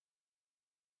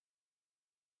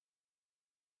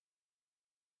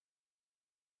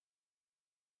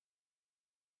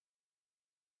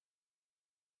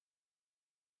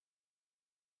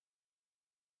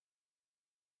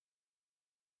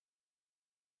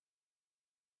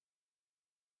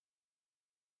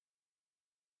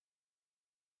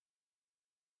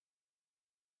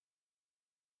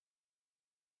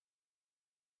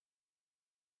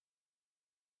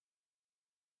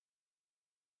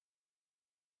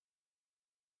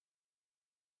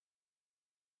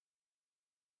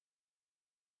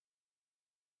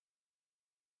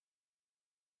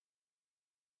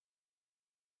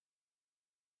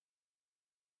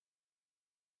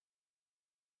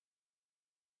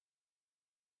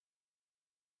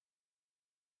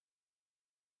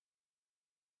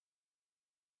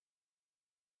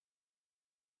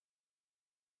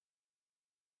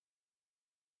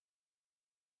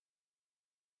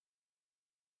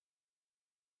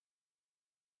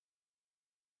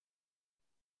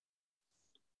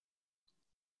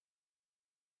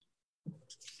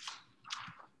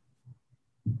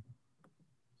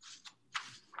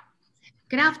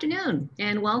Good afternoon,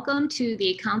 and welcome to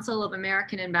the Council of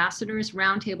American Ambassadors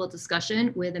Roundtable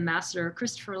discussion with Ambassador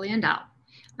Christopher Landau.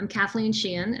 I'm Kathleen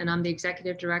Sheehan, and I'm the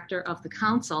Executive Director of the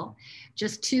Council.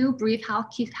 Just two brief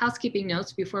housekeeping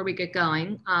notes before we get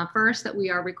going. First, that we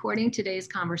are recording today's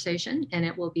conversation, and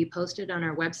it will be posted on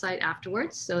our website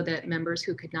afterwards so that members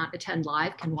who could not attend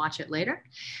live can watch it later.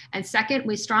 And second,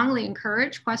 we strongly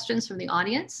encourage questions from the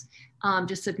audience.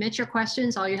 Just submit your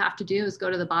questions. All you have to do is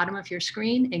go to the bottom of your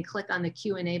screen and click on the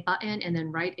Q&A button and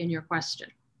then write in your question.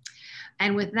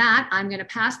 And with that, I'm going to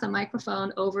pass the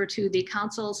microphone over to the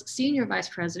Council's Senior Vice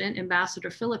President,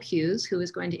 Ambassador Philip Hughes, who is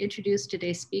going to introduce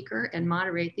today's speaker and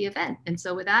moderate the event. And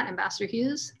so with that, Ambassador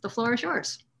Hughes, the floor is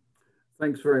yours.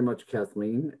 Thanks very much,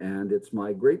 Kathleen. And it's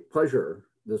my great pleasure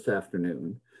this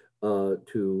afternoon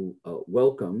to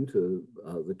welcome to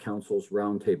the Council's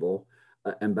Roundtable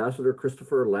Ambassador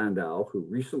Christopher Landau, who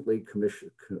recently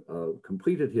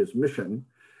completed his mission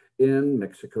in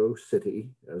Mexico City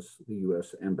as the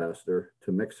U.S. Ambassador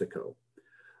to Mexico.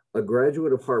 A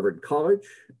graduate of Harvard College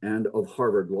and of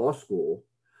Harvard Law School,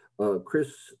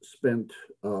 Chris spent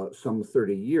some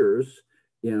 30 years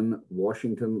in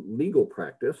Washington legal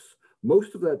practice,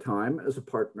 most of that time as a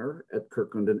partner at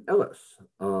Kirkland & Ellis,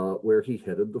 where he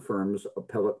headed the firm's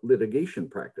appellate litigation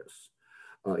practice.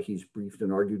 He's briefed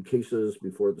and argued cases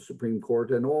before the Supreme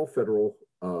Court and all federal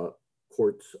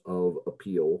courts of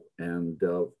appeal and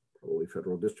probably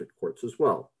federal district courts as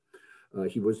well.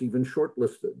 He was even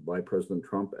shortlisted by President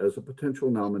Trump as a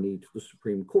potential nominee to the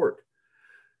Supreme Court.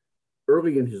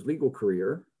 Early in his legal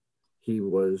career, he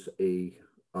was a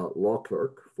law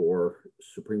clerk for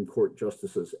Supreme Court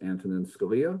Justices Antonin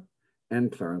Scalia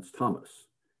and Clarence Thomas,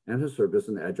 and has served as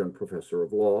an adjunct professor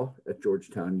of law at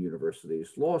Georgetown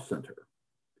University's Law Center.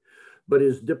 But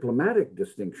his diplomatic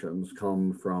distinctions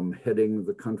come from heading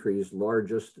the country's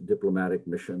largest diplomatic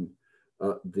mission,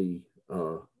 a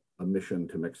mission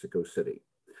to Mexico City.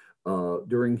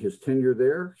 During his tenure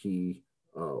there, he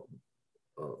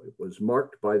was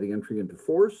marked by the entry into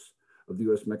force of the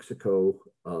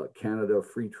US-Mexico-Canada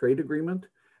Free Trade Agreement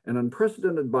and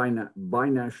unprecedented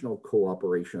binational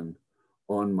cooperation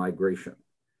on migration.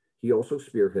 He also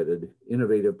spearheaded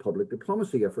innovative public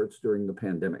diplomacy efforts during the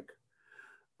pandemic.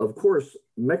 Of course,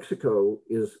 Mexico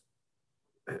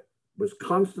was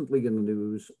constantly in the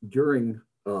news during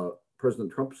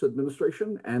President Trump's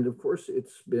administration. And of course,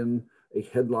 it's been a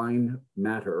headline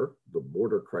matter, the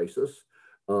border crisis,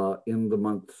 in the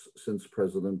months since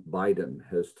President Biden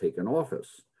has taken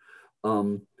office.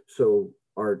 So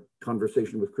our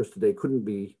conversation with Chris today couldn't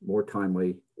be more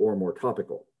timely or more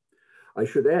topical. I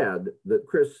should add that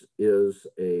Chris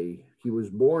he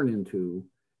was born into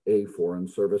a Foreign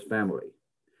Service family.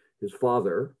 His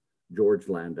father, George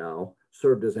Landau,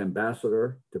 served as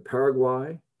ambassador to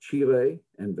Paraguay, Chile,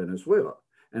 and Venezuela,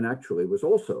 and actually was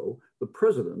also the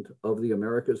president of the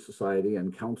Americas Society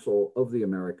and Council of the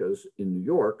Americas in New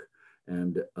York,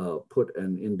 and put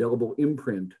an indelible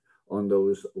imprint on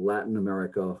those Latin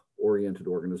America-oriented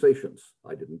organizations.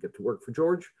 I didn't get to work for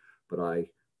George, but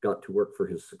I got to work for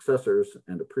his successors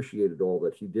and appreciated all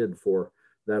that he did for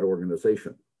that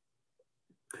organization.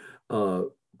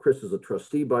 Chris is a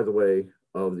trustee, by the way,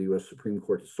 of the U.S. Supreme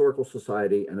Court Historical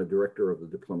Society and a director of the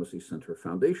Diplomacy Center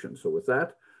Foundation. So with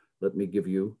that, let me give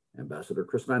you Ambassador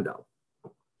Chris Landau.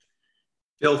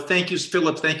 Philip, thank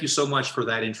you so much for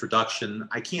that introduction.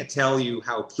 I can't tell you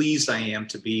how pleased I am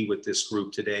to be with this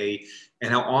group today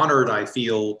and how honored I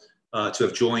feel to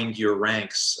have joined your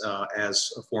ranks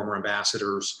as former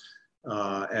ambassadors.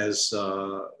 As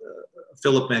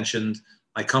Philip mentioned,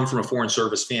 I come from a Foreign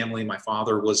Service family. My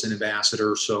father was an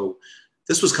ambassador, so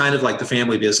this was kind of like the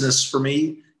family business for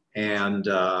me. And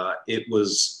it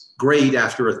was great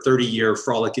after a 30-year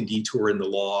frolic and detour in the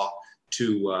law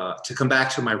to come back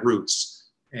to my roots.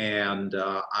 And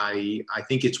I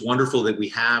think it's wonderful that we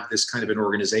have this kind of an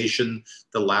organization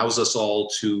that allows us all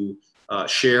to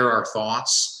share our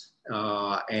thoughts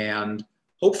and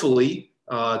hopefully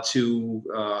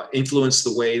to influence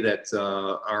the way that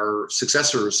our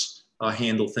successors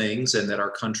handle things and that our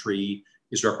country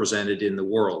is represented in the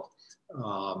world.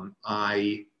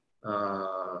 I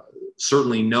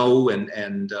certainly know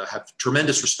and have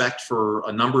tremendous respect for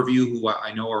a number of you who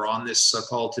I know are on this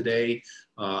call today.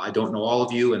 I don't know all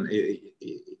of you, and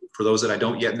for those that I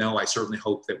don't yet know, I certainly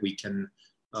hope that we can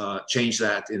change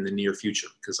that in the near future,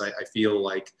 because I feel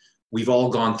like we've all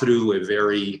gone through a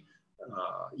very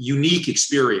unique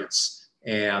experience,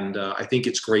 and I think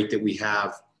it's great that we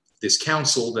have this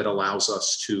council that allows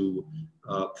us to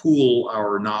pool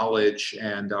our knowledge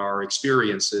and our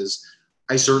experiences.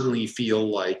 I certainly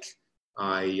feel like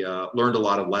I learned a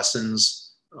lot of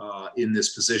lessons in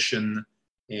this position,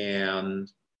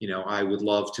 And, I would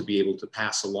love to be able to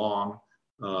pass along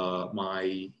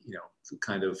my,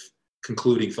 kind of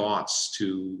concluding thoughts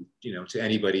to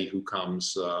anybody who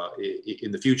comes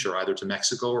in the future, either to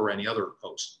Mexico or any other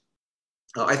host.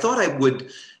 I thought I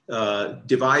would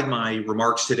divide my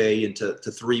remarks today into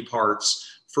three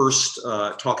parts. First,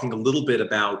 talking a little bit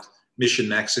about Mission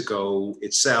Mexico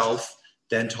itself,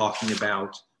 then talking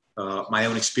about my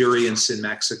own experience in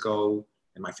Mexico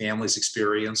and my family's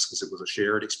experience, because it was a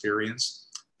shared experience.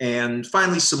 And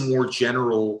finally, some more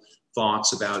general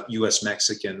thoughts about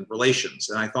US-Mexican relations.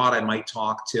 And I thought I might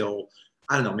talk till,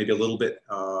 I don't know, maybe a little bit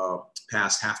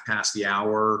half past the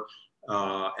hour,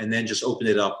 and then just open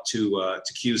it up to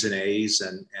Q's and A's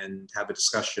and have a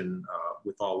discussion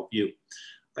with all of you.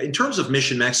 In terms of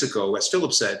Mission Mexico, as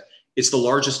Philip said, it's the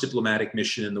largest diplomatic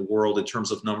mission in the world in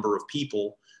terms of number of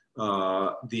people.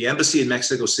 The embassy in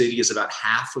Mexico City is about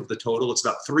half of the total. It's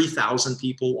about 3,000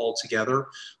 people altogether,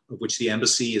 of which the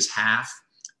embassy is half.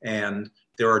 And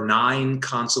there are 9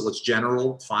 consulates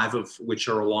general, 5 of which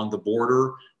are along the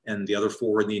border and the other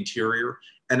 4 in the interior,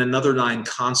 and another 9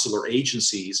 consular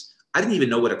agencies. I didn't even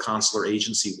know what a consular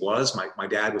agency was. My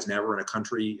dad was never in a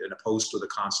country in a post with a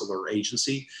consular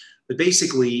agency. But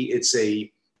basically, it's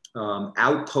a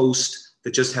outpost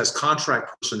that just has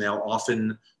contract personnel,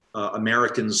 often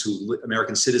American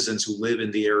citizens who live in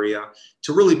the area,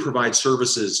 to really provide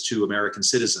services to American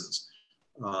citizens.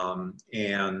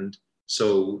 And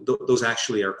so those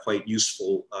actually are quite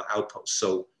useful outposts.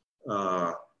 So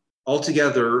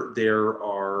altogether, there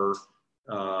are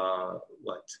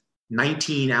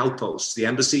 19 outposts, the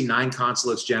embassy, 9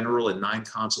 consulates general, and 9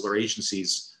 consular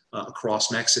agencies across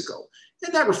Mexico.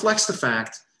 And that reflects the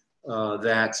fact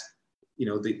that,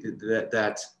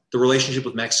 that the relationship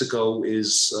with Mexico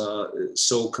is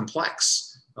so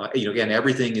complex. Again,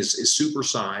 everything is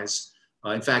supersized.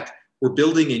 In fact, we're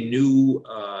building a new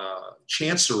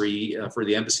chancery for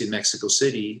the embassy in Mexico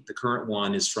City. The current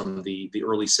one is from the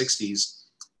early 60s,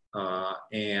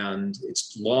 and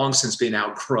it's long since been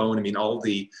outgrown. I mean,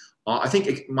 I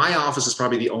think my office is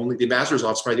probably the ambassador's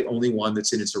office is probably the only one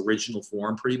that's in its original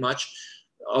form, pretty much.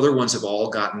 Other ones have all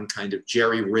gotten kind of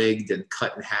jerry-rigged and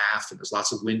cut in half, and there's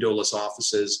lots of windowless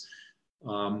offices.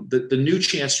 The new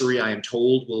chancery, I am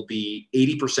told, will be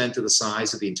 80% of the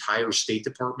size of the entire State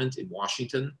Department in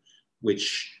Washington,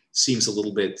 which seems a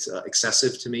little bit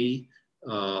excessive to me.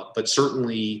 But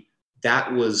certainly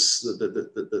that was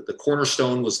the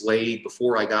cornerstone was laid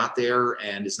before I got there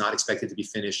and is not expected to be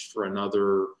finished for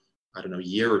another, I don't know,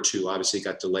 year or two. Obviously, it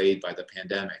got delayed by the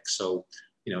pandemic. So,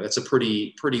 that's a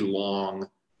pretty long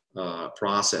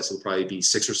process. It'll probably be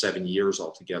 6 or 7 years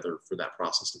altogether for that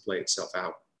process to play itself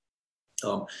out.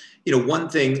 One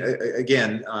thing,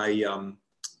 again,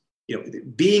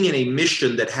 being in a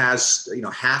mission that has,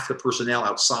 half the personnel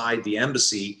outside the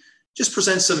embassy just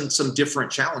presents some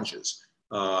different challenges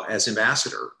as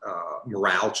ambassador,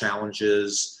 morale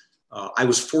challenges. I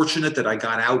was fortunate that I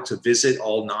got out to visit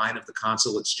all 9 of the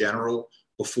consulates general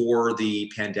before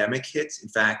the pandemic hit. In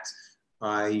fact,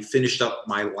 I finished up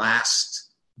my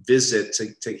last visit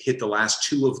to hit the last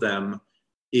 2 of them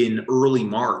in early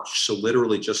March. So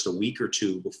literally just a week or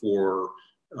 2 before,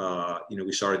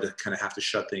 we started to kind of have to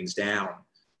shut things down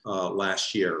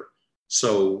last year.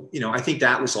 So, I think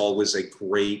that was always it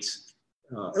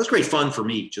was great fun for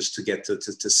me just to get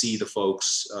to see the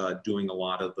folks doing a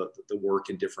lot of the work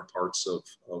in different parts of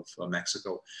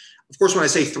Mexico. Of course, when I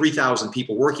say 3,000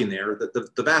 people working there,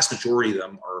 the vast majority of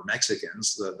them are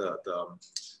Mexicans, the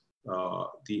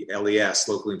LES,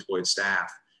 locally employed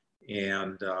staff.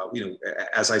 And,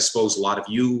 as I suppose a lot of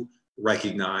you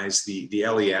recognize, the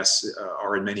LES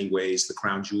are in many ways the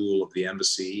crown jewel of the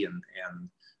embassy. And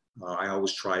I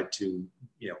always try to,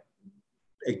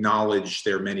 acknowledge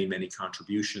their many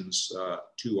contributions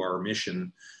to our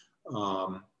mission.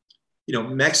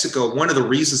 Mexico, one of the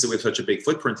reasons that we have such a big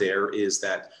footprint there is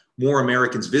that more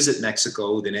Americans visit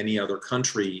Mexico than any other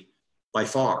country by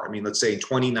far. I mean, let's say in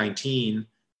 2019,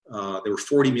 there were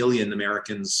 40 million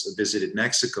Americans visited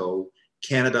Mexico.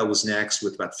 Canada was next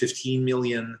with about 15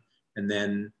 million. And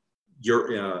then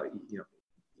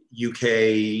UK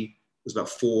was about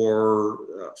 4,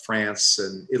 France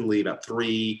and Italy about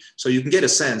 3. So you can get a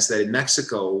sense that in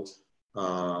Mexico,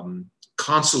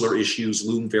 consular issues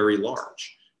loom very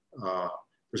large.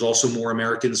 There's also more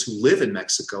Americans who live in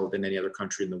Mexico than any other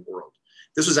country in the world.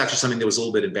 This was actually something that was a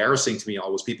little bit embarrassing to me.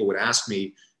 Always people would ask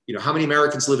me, how many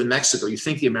Americans live in Mexico? You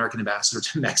think the American ambassador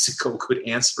to Mexico could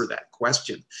answer that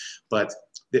question, but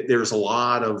there's a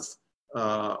lot of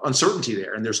uncertainty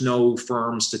there, and there's no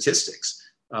firm statistics.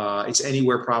 It's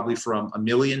anywhere probably from 1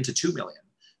 million to 2 million.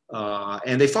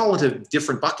 And they fall into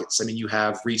different buckets. I mean, you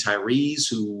have retirees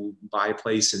who buy a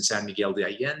place in San Miguel de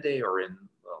Allende or in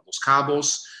Los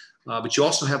Cabos, but you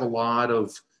also have a lot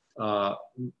of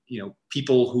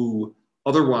people who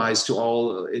otherwise, to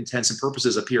all intents and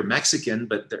purposes, appear Mexican,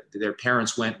 but their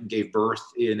parents went and gave birth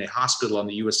in a hospital on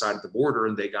the U.S. side of the border,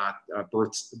 and they got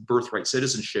birthright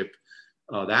citizenship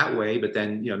that way. But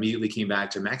then, immediately came back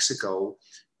to Mexico,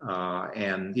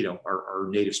 and are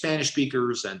native Spanish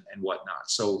speakers and whatnot.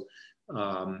 So,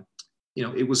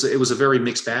 it was a very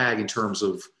mixed bag in terms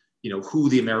of who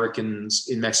the Americans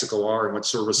in Mexico are and what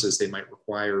services they might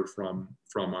require from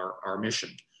our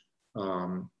mission.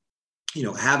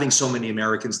 Having so many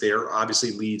Americans there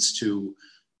obviously leads to,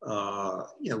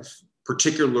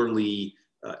 particularly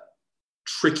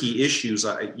tricky issues.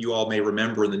 You all may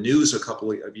remember in the news a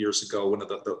couple of years ago, one of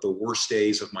the worst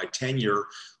days of my tenure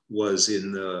was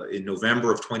in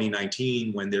November of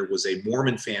 2019, when there was a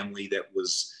Mormon family that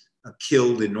was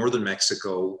killed in northern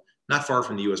Mexico, not far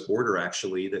from the U.S. border,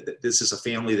 actually. That this is a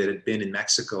family that had been in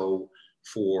Mexico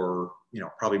for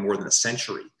probably more than a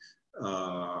century,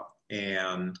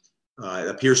 and it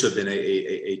appears to have been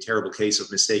a terrible case of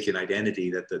mistaken identity,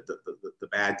 that the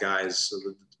bad guys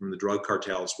from the drug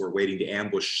cartels were waiting to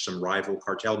ambush some rival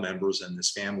cartel members, and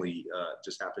this family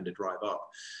just happened to drive up.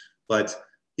 But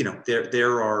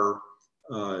there are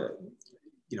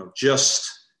just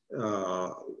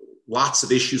lots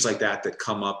of issues like that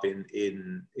come up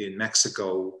in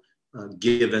Mexico,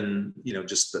 given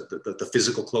just the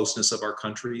physical closeness of our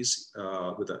countries,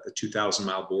 with a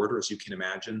 2,000-mile border, as you can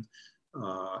imagine.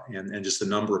 And just the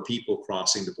number of people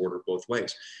crossing the border both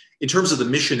ways. In terms of the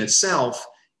mission itself,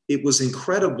 it was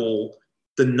incredible,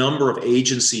 the number of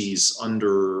agencies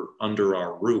under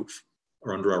our roof,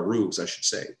 or under our roofs, I should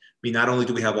say. I mean, not only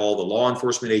do we have all the law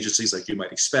enforcement agencies like you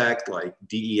might expect, like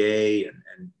DEA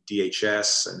and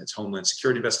DHS and its Homeland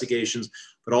Security investigations,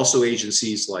 but also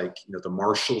agencies like the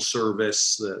Marshal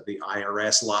Service, the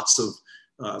IRS, lots of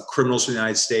criminals from the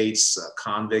United States,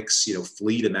 convicts,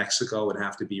 flee to Mexico and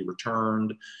have to be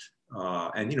returned.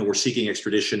 And we're seeking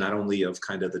extradition not only of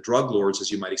kind of the drug lords,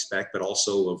 as you might expect, but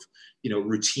also of,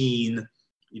 routine,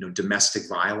 domestic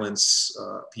violence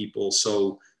people.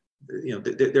 So,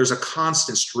 there's a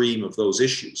constant stream of those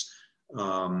issues.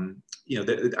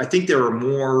 I think there are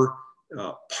more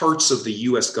parts of the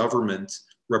U.S. government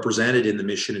represented in the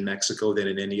mission in Mexico than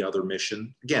in any other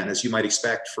mission. Again, as you might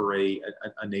expect for a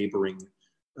neighboring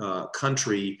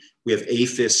country. We have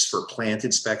APHIS for plant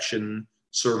inspection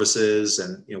services,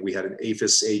 and we had an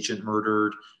APHIS agent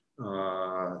murdered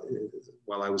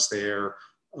while I was there.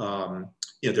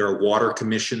 There are water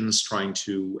commissions trying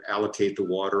to allocate the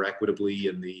water equitably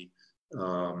in the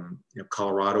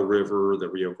Colorado River, the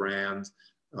Rio Grande.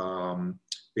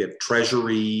 We have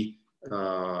Treasury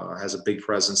has a big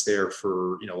presence there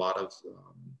for a lot of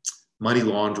money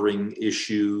laundering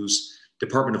issues.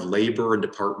 Department of Labor and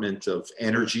Department of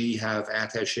Energy have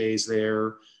attachés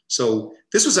there. So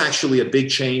this was actually a big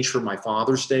change for my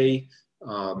Father's Day.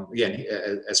 Again,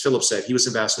 as Philip said, he was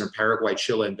ambassador in Paraguay,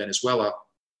 Chile, and Venezuela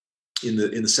in the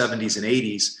 70s and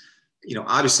 80s.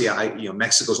 Obviously,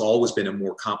 Mexico's always been a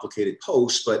more complicated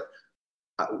post, but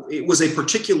it was a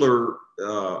particular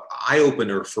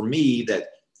eye-opener for me that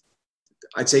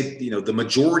I'd say, the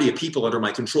majority of people under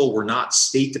my control were not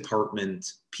State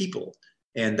Department people.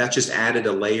 And that just added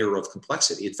a layer of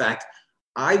complexity. In fact,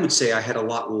 I would say I had a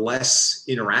lot less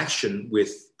interaction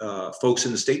with folks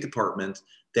in the State Department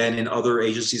than in other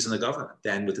agencies in the government,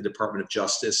 than with the Department of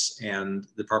Justice and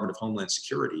the Department of Homeland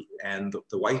Security and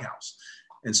the White House.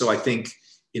 And so I think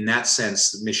in that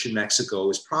sense, Mission Mexico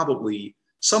is probably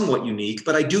somewhat unique,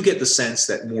 but I do get the sense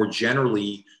that more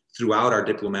generally throughout our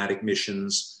diplomatic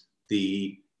missions,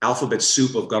 the alphabet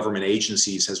soup of government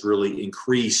agencies has really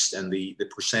increased, and the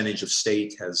percentage of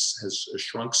state has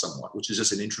shrunk somewhat, which is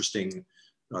just an interesting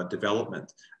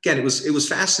development. Again, it was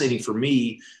fascinating for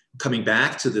me coming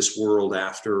back to this world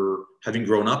after having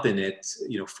grown up in it,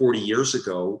 40 years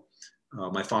ago.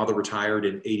 My father retired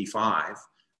in '85,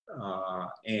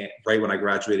 and right when I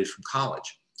graduated from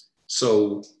college.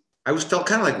 So I felt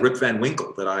kind of like Rip Van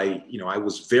Winkle, that I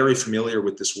was very familiar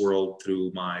with this world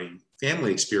through my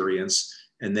family experience,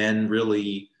 and then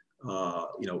really,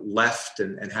 left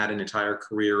and had an entire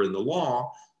career in the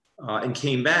law, and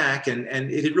came back, and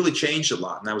it had really changed a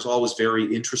lot. And I was always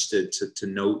very interested to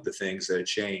note the things that had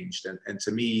changed. And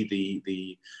to me,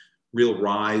 the real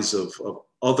rise of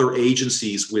other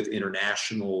agencies with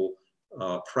international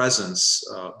presence,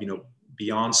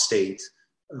 beyond state,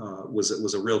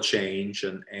 was a real change.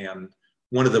 And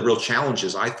one of the real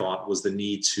challenges, I thought, was the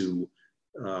need to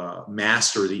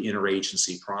master the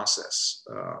interagency process.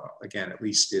 Again, at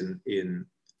least in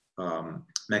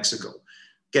Mexico.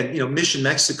 Again, Mission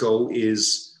Mexico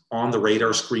is on the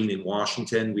radar screen in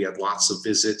Washington. We had lots of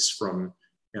visits from,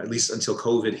 at least until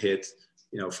COVID hit,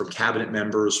 from cabinet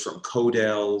members, from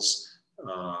CODELs.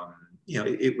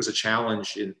 It was a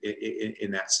challenge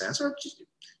in that sense. Or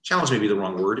challenge may be the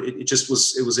wrong word. It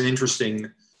was an interesting.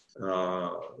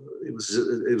 It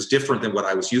was different than what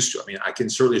I was used to. I mean, I can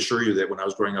certainly assure you that when I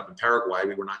was growing up in Paraguay,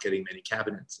 we were not getting many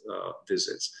cabinet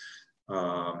visits.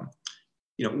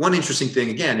 One interesting thing,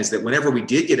 again, is that whenever we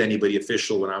did get anybody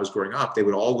official when I was growing up, they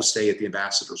would always stay at the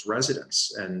ambassador's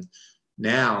residence. And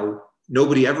now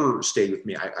nobody ever stayed with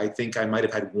me. I think I might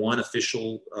have had one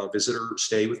official visitor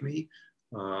stay with me.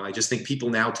 I just think people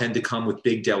now tend to come with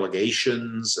big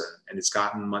delegations, and it's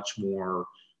gotten much more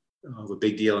of a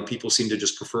big deal. And people seem to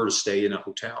just prefer to stay in a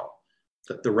hotel.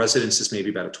 The residence is maybe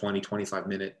about a 20-25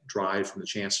 minute drive from the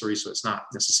Chancellery. So it's not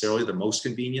necessarily the most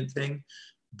convenient thing,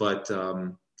 but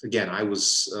again, I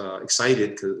was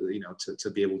excited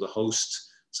to be able to host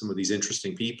some of these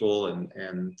interesting people,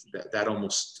 and that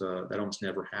almost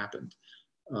never happened.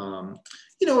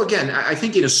 Again, I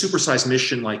think in a supersized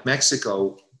mission like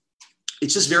Mexico,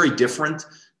 it's just very different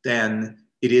than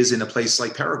it is in a place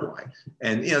like Paraguay,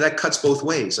 and that cuts both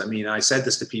ways. I mean, I said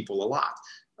this to people a lot.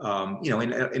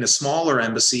 In a smaller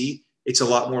embassy, it's a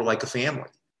lot more like a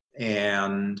family,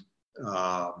 and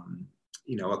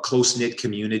a close-knit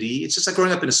community. It's just like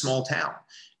growing up in a small town.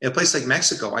 In a place like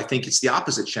Mexico, I think it's the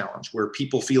opposite challenge, where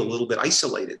people feel a little bit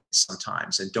isolated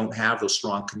sometimes and don't have those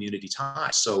strong community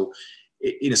ties. So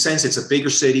in a sense, it's a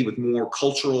bigger city with more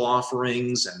cultural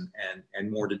offerings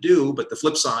and more to do. But the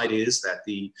flip side is that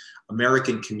the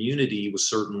American community was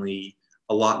certainly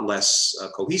a lot less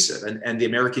cohesive. And the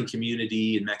American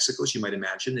community in Mexico, as you might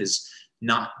imagine, is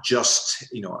not just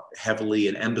heavily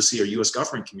an embassy or U.S.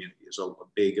 government community. There's a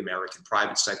big American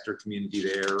private sector community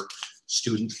there,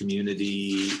 student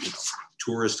community,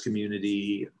 tourist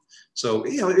community. So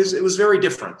it was very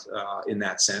different in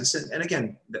that sense. And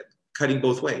again, cutting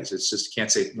both ways. It's just, can't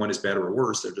say one is better or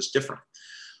worse. They're just different.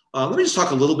 Let me just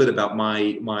talk a little bit about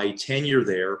my tenure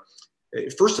there.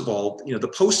 First of all, the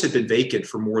post had been vacant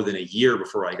for more than a year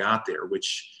before I got there,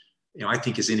 which I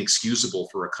think is inexcusable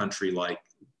for a country like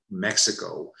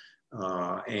Mexico.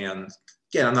 And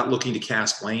again, I'm not looking to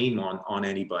cast blame on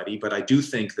anybody, but I do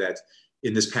think that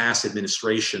in this past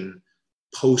administration,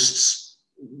 posts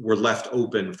were left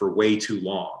open for way too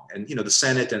long. And, the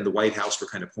Senate and the White House were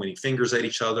kind of pointing fingers at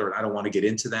each other, and I don't want to get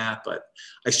into that, but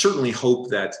I certainly hope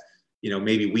that,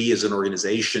 maybe we as an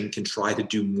organization can try to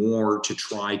do more to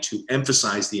try to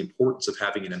emphasize the importance of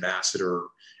having an ambassador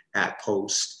at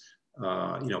post.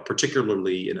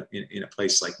 Particularly in a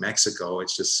place like Mexico,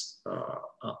 it's just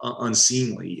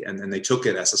unseemly, and they took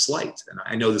it as a slight. And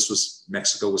I know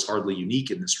Mexico was hardly unique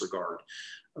in this regard,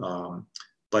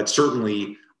 but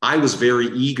certainly I was very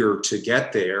eager to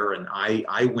get there, and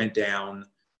I went down.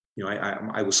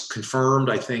 I was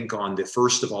confirmed, I think, on the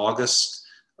 1st of August.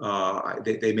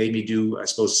 They made me do, I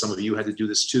suppose some of you had to do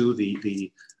this too,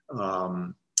 the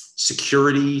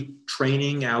security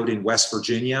training out in West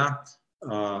Virginia.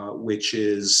 Which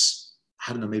is,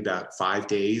 I don't know, maybe about 5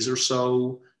 days or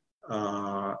so.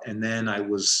 And then I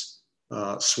was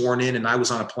sworn in, and I was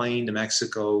on a plane to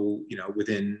Mexico,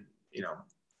 within,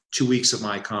 2 weeks of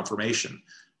my confirmation.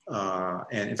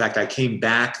 And in fact, I came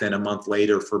back then a month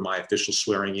later for my official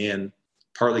swearing in,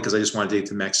 partly because I just wanted to get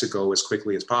to Mexico as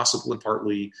quickly as possible, and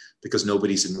partly because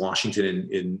nobody's in Washington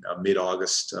in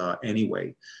mid-August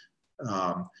anyway.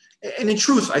 And in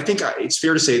truth, I think it's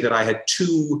fair to say that I had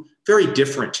two very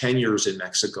different tenures in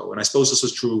Mexico. And I suppose this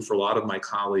was true for a lot of my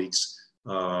colleagues,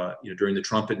 during the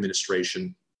Trump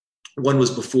administration. One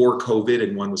was before COVID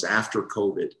and one was after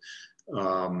COVID.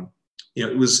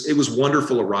 It was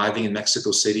wonderful arriving in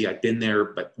Mexico City. I'd been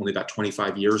there, but only about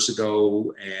 25 years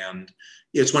ago. And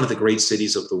it's one of the great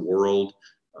cities of the world.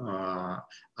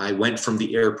 I went from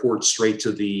the airport straight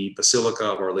to the Basilica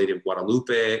of Our Lady of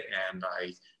Guadalupe, and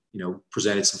I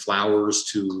presented some flowers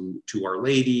to Our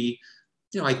Lady.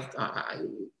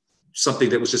 Something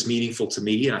that was just meaningful to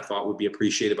me, and I thought would be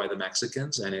appreciated by the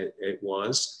Mexicans, and it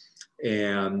was.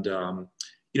 And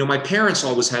my parents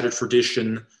always had a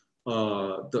tradition.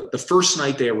 The first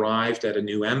night they arrived at a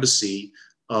new embassy,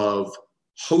 of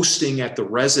hosting at the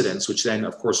residence, which then,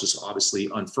 of course, was obviously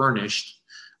unfurnished,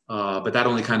 but that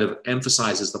only kind of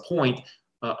emphasizes the point.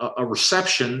 A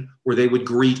reception where they would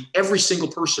greet every single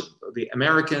person, the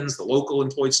Americans, the local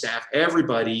employed staff,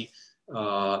 everybody,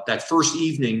 that first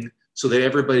evening, so that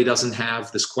everybody doesn't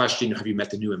have this question, have you met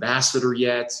the new ambassador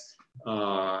yet?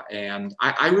 And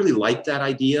I really liked that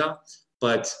idea,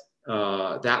 but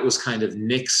that was kind of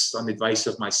nixed on the advice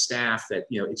of my staff that,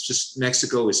 it's just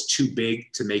Mexico is too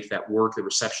big to make that work. The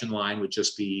reception line would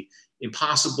just be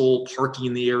impossible. Parking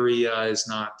in the area is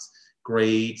not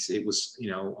great. It was,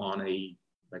 on a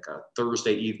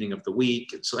Thursday evening of the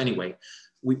week. And so anyway,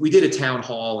 we did a town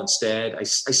hall instead. I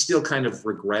still kind of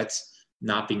regret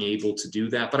not being able to do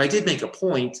that, but I did make a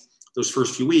point those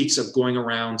first few weeks of going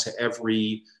around to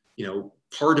every,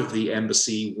 part of the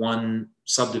embassy, one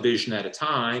subdivision at a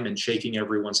time, and shaking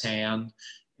everyone's hand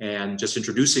and just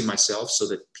introducing myself so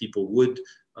that people would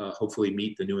hopefully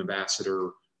meet the new ambassador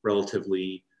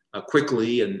relatively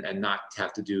quickly and not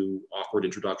have to do awkward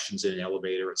introductions in an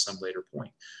elevator at some later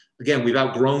point. Again, we've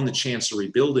outgrown the Chancery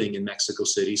building in Mexico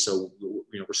City, so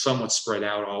we're somewhat spread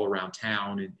out all around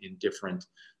town in different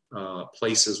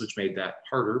places, which made that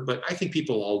harder. But I think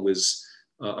people always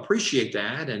appreciate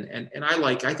that, and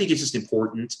I think it's just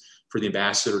important for the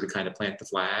ambassador to kind of plant the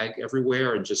flag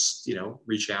everywhere and just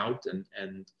reach out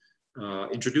and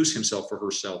introduce himself or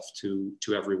herself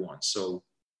to everyone. So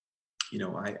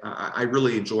I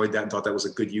really enjoyed that and thought that was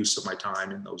a good use of my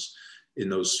time in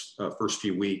those first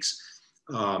few weeks.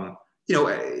 I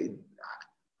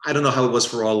don't know how it was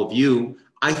for all of you.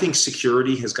 I think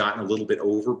security has gotten a little bit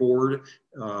overboard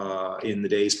in the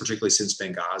days, particularly since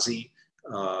Benghazi.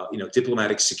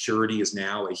 Diplomatic security is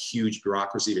now a huge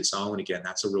bureaucracy of its own. Again,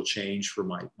 that's a real change from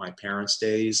my parents'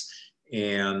 days.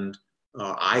 And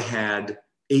I had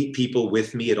 8 people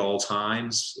with me at all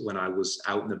times when I was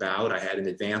out and about. I had an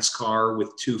advance car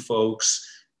with 2 folks.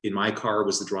 In my car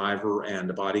was the driver and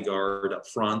a bodyguard up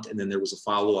front. And then there was a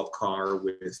follow-up car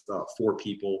with 4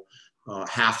 people.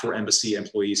 Half were embassy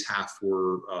employees, half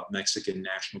were Mexican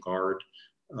National Guard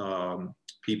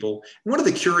people. And one of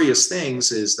the curious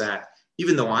things is that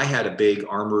even though I had a big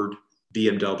armored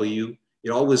BMW, it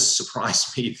always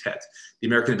surprised me that the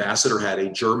American ambassador had a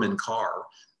German car.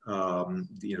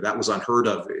 That was unheard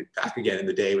of. Back again in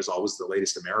the day, it was always the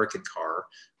latest American car.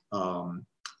 And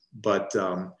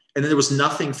then there was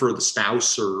nothing for the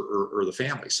spouse or the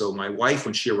family. So my wife,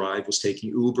 when she arrived, was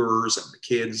taking Ubers, and the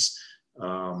kids,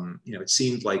 it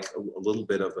seemed like a little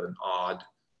bit of an odd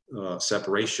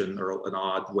separation or an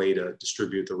odd way to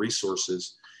distribute the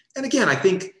resources. And again, I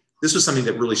think this was something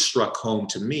that really struck home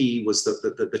to me, was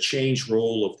the changed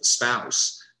role of the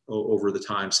spouse over the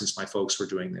time since my folks were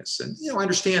doing this. And, I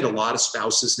understand a lot of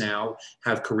spouses now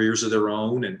have careers of their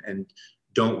own and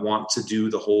don't want to do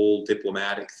the whole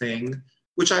diplomatic thing,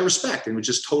 which I respect and which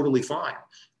is totally fine.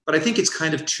 But I think it's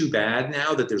kind of too bad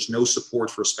now that there's no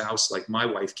support for a spouse like my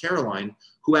wife, Caroline,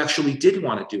 who actually did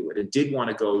want to do it and did want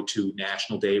to go to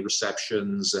National Day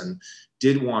receptions and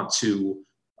did want to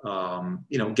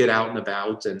get out and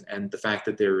about, and the fact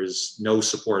that there is no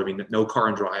support, no car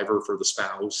and driver for the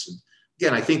spouse. And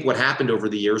again, I think what happened over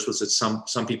the years was that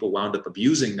some people wound up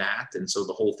abusing that, and so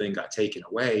the whole thing got taken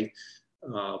away.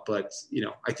 But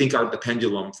I think the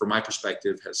pendulum, from my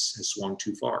perspective, has swung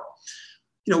too far.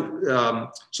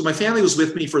 So my family was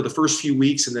with me for the first few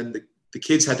weeks, and then the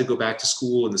kids had to go back to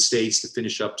school in the States to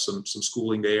finish up some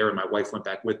schooling there, and my wife went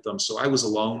back with them. So I was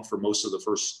alone for most of the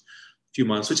first few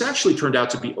months, which actually turned out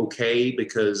to be okay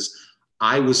because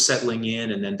I was settling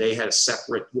in, and then they had a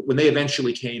separate, when they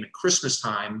eventually came at Christmas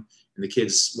time and the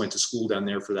kids went to school down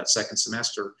there for that second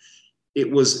semester,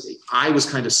 I was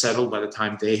kind of settled by the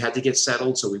time they had to get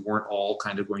settled. So we weren't all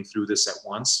kind of going through this at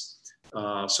once.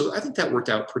 So I think that worked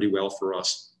out pretty well for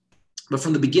us. But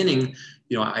from the beginning,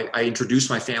 I introduced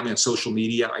my family on social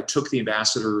media. I took the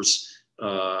ambassador's,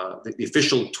 the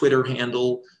official Twitter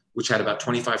handle, which had about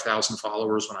 25,000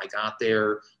 followers when I got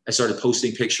there. I started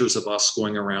posting pictures of us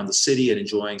going around the city and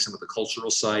enjoying some of the cultural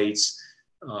sites.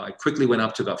 I quickly went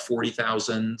up to about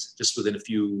 40,000 just within a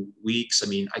few weeks.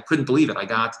 I couldn't believe it.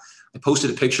 I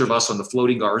posted a picture of us on the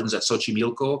floating gardens at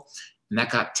Xochimilco, and that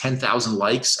got 10,000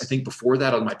 likes. I think before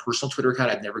that, on my personal Twitter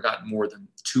account, I'd never gotten more than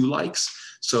 2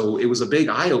 likes. So it was a big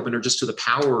eye opener just to the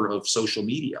power of social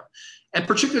media. And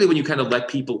particularly when you kind of let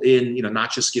people in,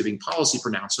 not just giving policy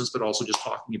pronouncements, but also just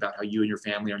talking about how you and your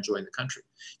family are enjoying the country.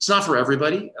 It's not for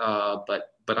everybody,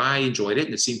 but I enjoyed it,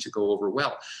 and it seemed to go over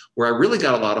well. Where I really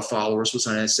got a lot of followers was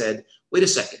when I said, wait a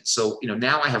second. So,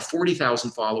 now I have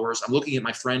 40,000 followers. I'm looking at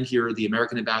my friend here, the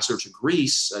American ambassador to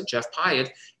Greece, Jeff Pyatt,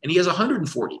 and he has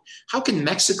 140. How can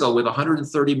Mexico, with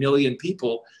 130 million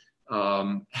people,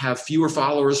 have fewer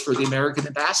followers for the American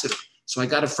ambassador? So I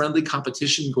got a friendly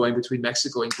competition going between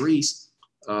Mexico and Greece.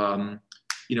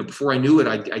 Before I knew it,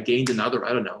 I gained another,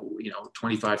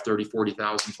 25, 30,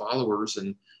 40,000 followers.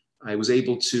 And I was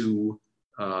able to,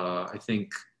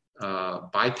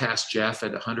 bypass Jeff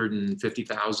at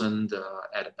 150,000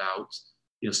 at about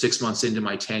 6 months into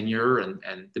my tenure,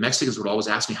 and the Mexicans would always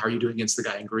ask me, how are you doing against the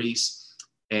guy in Greece?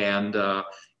 And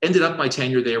ended up my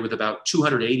tenure there with about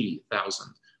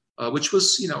 280,000, which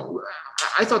was,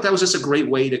 I thought that was just a great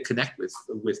way to connect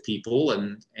with people.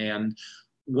 And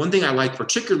one thing I liked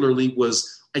particularly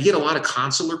was I get a lot of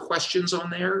consular questions on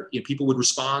there. People would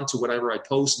respond to whatever I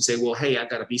post and say, well, hey, I've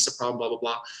got a visa problem, blah, blah,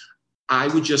 blah. I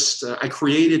would just, I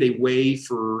created a way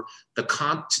for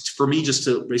me just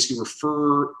to basically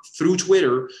refer through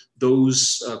Twitter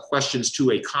those questions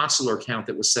to a consular account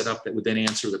that was set up that would then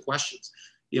answer the questions.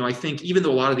 I think even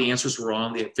though a lot of the answers were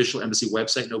on the official embassy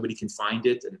website, nobody can find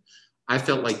it. And I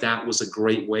felt like that was a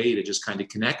great way to just kind of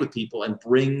connect with people and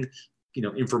bring,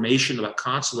 information about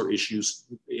consular issues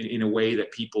in a way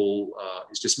that people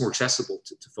is just more accessible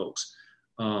to folks.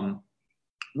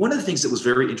 One of the things that was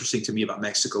very interesting to me about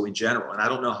Mexico in general, and I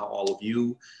don't know how all of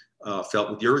you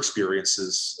felt with your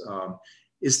experiences,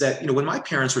 is that, when my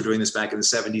parents were doing this back in the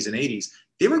 70s and 80s,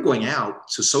 they were going out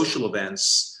to social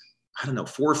events, 4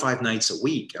 or 5 nights a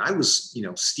week. And I was,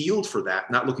 steeled for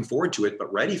that, not looking forward to it,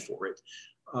 but ready for it.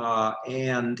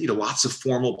 And, lots of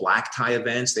formal black tie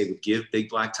events. They would give big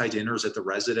black tie dinners at the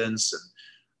residence.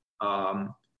 And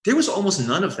there was almost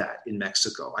none of that in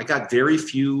Mexico. I got very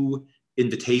few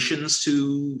invitations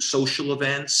to social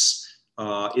events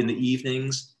in the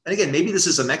evenings. And again, maybe this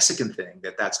is a Mexican thing,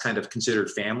 that's kind of considered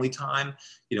family time.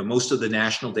 Most of the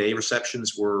National Day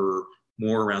receptions were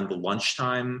more around the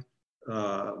lunchtime,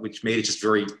 which made it just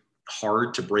very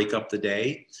hard to break up the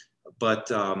day. But,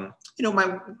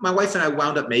 my wife and I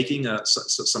wound up making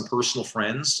some personal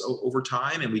friends over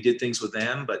time, and we did things with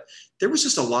them, but there was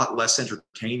just a lot less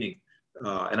entertaining.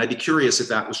 And I'd be curious if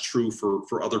that was true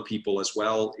for other people as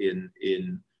well in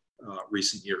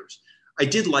recent years. I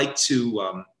did like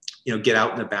to, get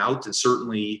out and about, and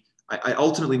certainly I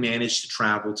ultimately managed to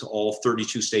travel to all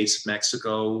 32 states of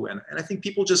Mexico. And I think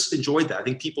people just enjoyed that. I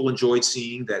think people enjoyed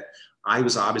seeing that I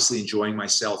was obviously enjoying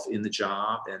myself in the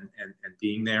job and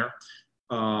being there.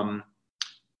 Obviously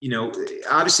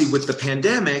with the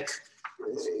pandemic,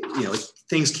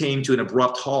 things came to an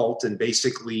abrupt halt, and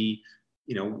basically,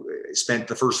 spent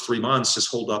the first 3 months just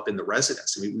holed up in the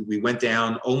residence. I mean, we went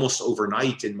down almost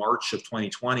overnight in March of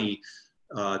 2020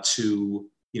 to,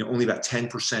 only about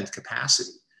 10%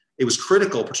 capacity. It was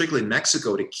critical, particularly in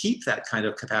Mexico, to keep that kind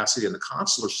of capacity on the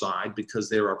consular side, because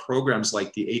there are programs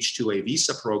like the H-2A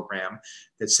visa program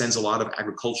that sends a lot of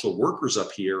agricultural workers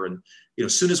up here. And,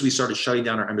 as soon as we started shutting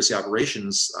down our embassy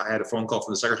operations, I had a phone call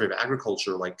from the Secretary of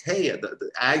Agriculture, like, hey,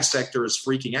 the ag sector is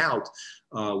freaking out.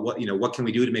 What can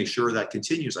we do to make sure that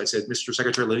continues? I said, Mr.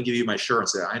 Secretary, let me give you my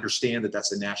assurance that I understand that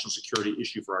that's a national security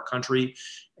issue for our country.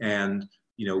 And,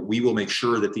 we will make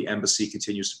sure that the embassy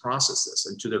continues to process this.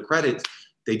 And to their credit,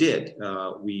 they did.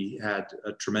 We had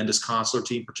a tremendous consular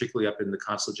team, particularly up in the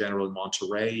Consulate General in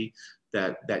Monterrey,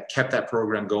 that kept that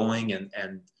program going,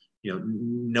 and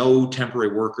no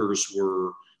temporary workers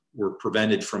were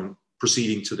prevented from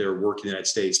proceeding to their work in the United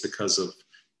States because of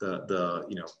the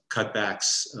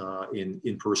cutbacks in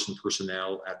in-person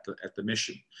personnel at the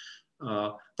mission.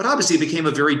 But obviously, it became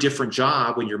a very different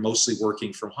job when you're mostly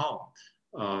working from home,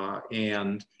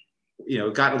 and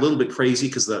it got a little bit crazy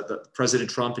because the President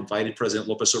Trump invited President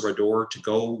Lopez Obrador to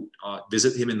go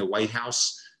visit him in the White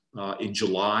House in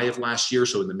July of last year,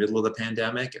 so in the middle of the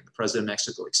pandemic, and the President of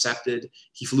Mexico accepted.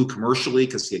 He flew commercially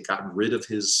because he had gotten rid of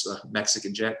his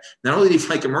Mexican jet. Not only did he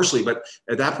fly commercially, but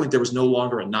at that point there was no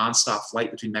longer a nonstop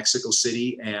flight between Mexico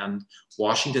City and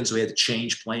Washington, so he had to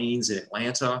change planes in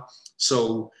Atlanta.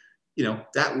 So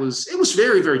it was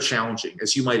very, very challenging,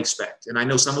 as you might expect. And I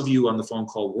know some of you on the phone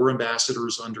call were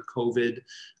ambassadors under COVID,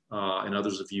 and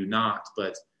others of you not,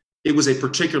 but it was a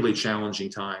particularly challenging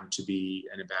time to be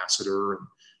an ambassador. And,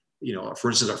 for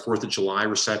instance, our 4th of July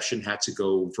reception had to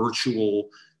go virtual,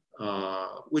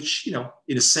 which,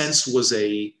 in a sense was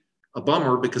a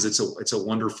bummer because it's a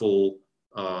wonderful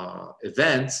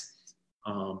event.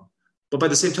 But by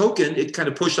the same token, it kind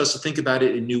of pushed us to think about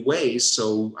it in new ways.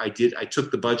 So I took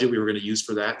the budget we were going to use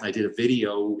for that, and I did a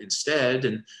video instead.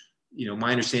 And,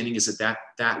 my understanding is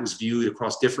that was viewed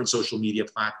across different social media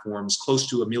platforms close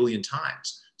to 1 million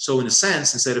times. So in a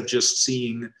sense, instead of just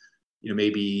seeing,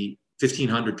 maybe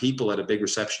 1,500 people at a big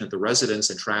reception at the residence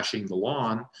and trashing the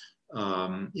lawn,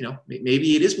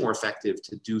 maybe it is more effective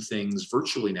to do things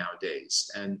virtually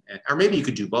nowadays, or maybe you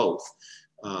could do both.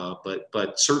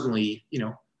 But certainly,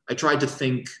 I tried to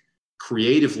think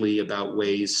creatively about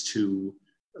ways to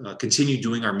continue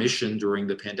doing our mission during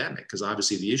the pandemic, because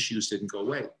obviously the issues didn't go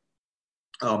away.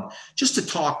 Just to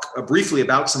talk briefly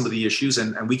about some of the issues,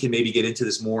 and we can maybe get into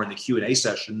this more in the Q&A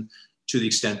session, to the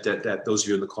extent that those of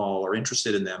you on the call are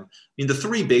interested in them. I mean, the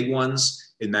three big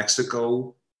ones in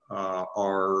Mexico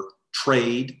are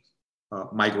trade,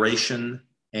 migration,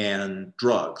 and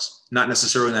drugs. Not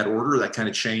necessarily in that order. That kind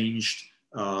of changed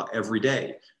every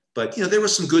day. But there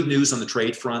was some good news on the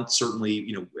trade front.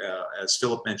 Certainly, as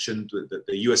Philip mentioned,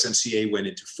 the USMCA went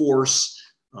into force.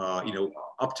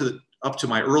 Up to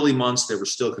my early months, there were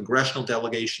still congressional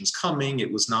delegations coming.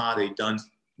 It was not a done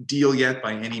deal yet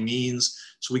by any means.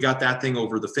 So we got that thing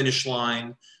over the finish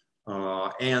line.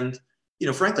 And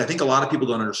frankly, I think a lot of people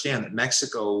don't understand that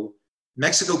Mexico,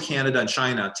 Canada, and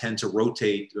China tend to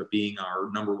rotate being our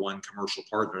number one commercial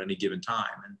partner at any given time.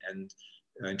 And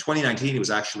in 2019, it was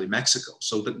actually Mexico.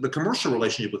 So the commercial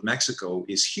relationship with Mexico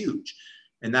is huge.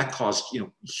 And that caused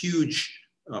huge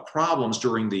problems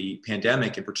during the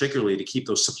pandemic, and particularly to keep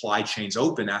those supply chains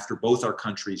open after both our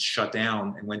countries shut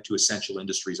down and went to essential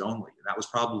industries only. And that was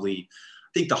probably,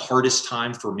 I think, the hardest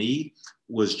time for me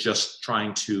was just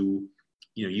trying to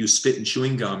use spit and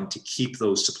chewing gum to keep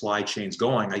those supply chains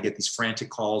going. I get these frantic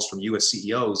calls from US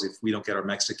CEOs: if we don't get our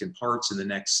Mexican parts in the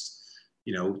next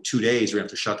 2 days, we have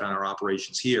to shut down our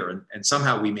operations here. And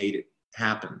somehow we made it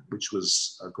happen, which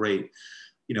was great.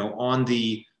 On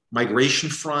the migration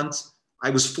front, I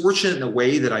was fortunate in a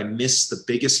way that I missed the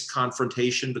biggest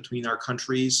confrontation between our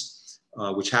countries,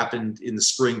 which happened in the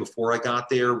spring before I got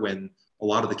there, when a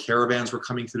lot of the caravans were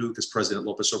coming through, because President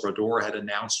Lopez Obrador had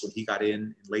announced when he got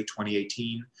in late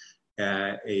 2018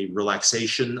 a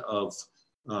relaxation of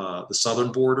the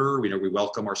southern border. We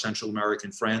welcome our Central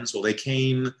American friends. Well, they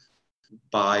came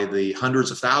by the hundreds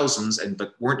of thousands,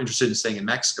 but weren't interested in staying in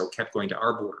Mexico, kept going to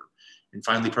our border. And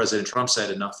finally, President Trump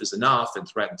said enough is enough and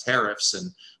threatened tariffs.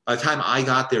 And by the time I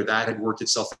got there, that had worked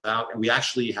itself out. And we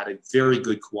actually had a very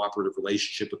good cooperative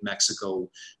relationship with Mexico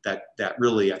that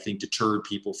really, I think, deterred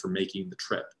people from making the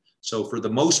trip. So for the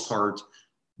most part,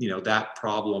 that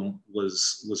problem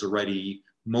was already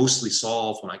mostly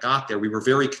solved when I got there. We were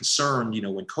very concerned,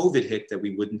 when COVID hit, that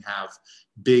we wouldn't have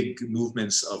big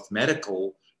movements of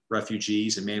medical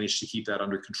refugees, and managed to keep that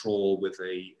under control with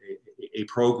a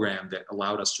program that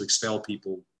allowed us to expel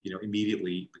people,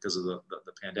 immediately because of the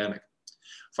pandemic.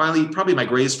 Finally, probably my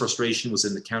greatest frustration was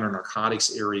in the counter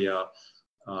narcotics area.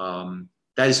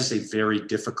 That is just a very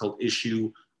difficult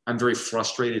issue. I'm very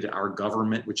frustrated at our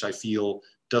government, which I feel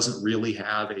doesn't really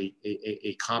have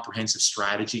a comprehensive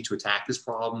strategy to attack this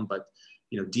problem. But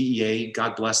DEA,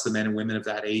 God bless the men and women of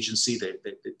that agency.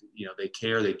 They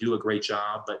care, they do a great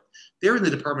job, but they're in the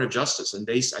Department of Justice, and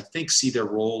they, I think, see their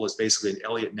role as basically an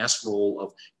Elliot Ness role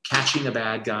of catching a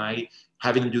bad guy,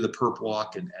 having them do the perp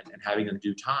walk, and having them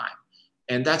do time.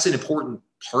 And that's an important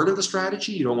part of the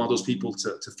strategy. You don't want those people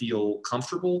to feel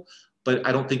comfortable, but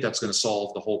I don't think that's going to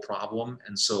solve the whole problem.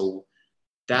 And so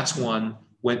that's one.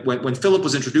 When Philip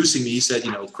was introducing me, he said,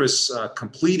 Chris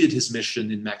completed his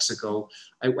mission in Mexico.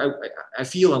 I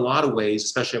feel in a lot of ways,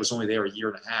 especially I was only there a year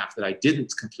and a half, that I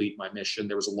didn't complete my mission.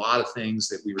 There was a lot of things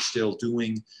that we were still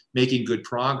doing, making good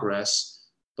progress,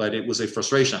 but it was a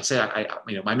frustration. I'd say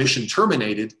my mission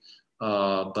terminated,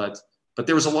 but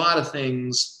there was a lot of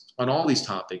things on all these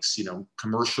topics,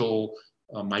 commercial,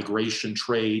 migration,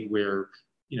 trade, where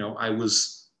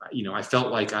I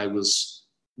felt like I was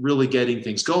really getting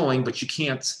things going, but you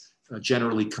can't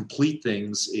generally complete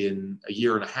things in a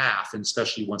year and a half, and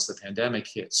especially once the pandemic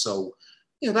hit. So,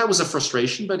 that was a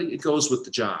frustration, but it goes with the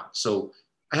job. So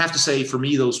I have to say, for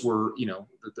me, those were,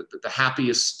 the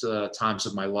happiest times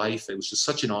of my life. It was just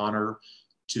such an honor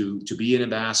to be an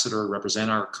ambassador,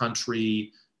 represent our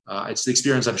country. It's the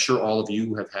experience I'm sure all of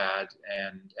you have had,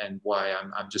 and why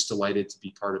I'm just delighted to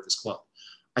be part of this club.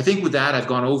 I think with that, I've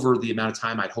gone over the amount of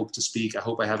time I'd hoped to speak. I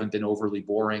hope I haven't been overly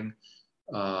boring.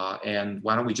 And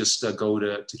why don't we just go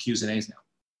to Q's and A's now?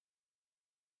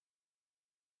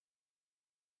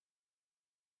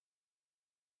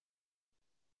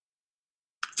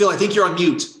 Phil, I think you're on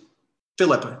mute.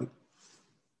 Philip.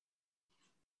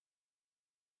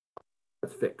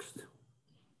 That's fixed.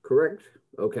 Correct?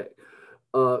 Okay.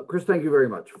 Chris, thank you very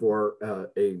much for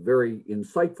a very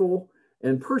insightful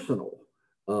and personal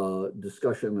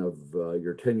discussion of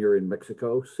your tenure in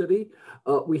Mexico City.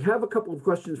 We have a couple of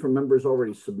questions from members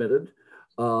already submitted,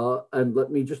 and let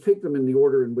me just take them in the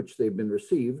order in which they've been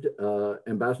received.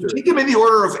 Ambassador. Take them in the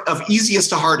order of easiest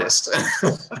to hardest.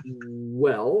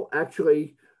 Well,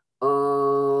 actually,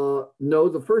 no,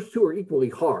 the first two are equally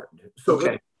hard. So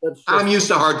okay. I'm used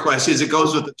to hard questions. It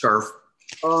goes with the turf.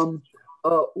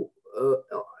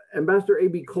 Ambassador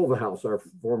A.B. Culverhouse, our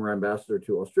former ambassador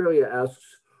to Australia, asks,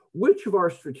 which of our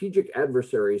strategic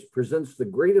adversaries presents the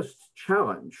greatest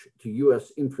challenge to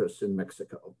U.S. interests in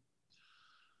Mexico?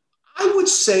 I would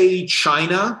say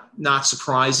China, not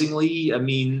surprisingly. I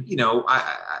mean,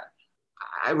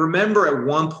 I remember at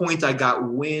one point I got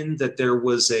wind that there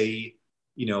was a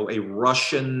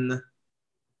Russian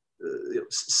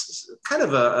kind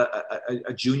of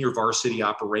a junior varsity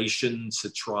operation to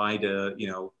try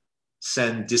to,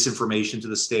 send disinformation to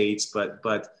the States.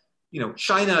 But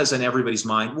China is in everybody's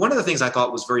mind. One of the things I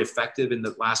thought was very effective in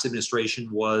the last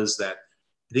administration was that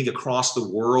I think across the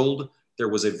world, there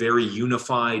was a very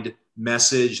unified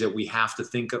message that we have to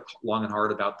think long and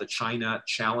hard about the China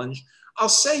challenge. I'll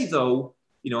say, though,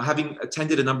 having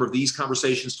attended a number of these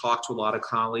conversations, talked to a lot of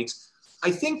colleagues,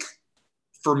 I think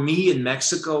for me in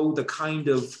Mexico, the kind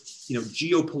of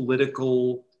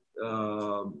geopolitical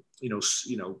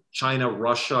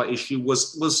China-Russia issue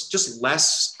was just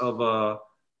less of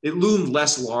it loomed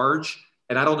less large.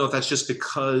 And I don't know if that's just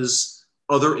because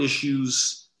other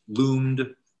issues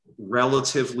loomed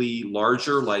relatively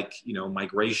larger, like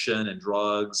migration and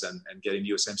drugs and getting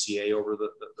USMCA over the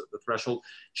threshold.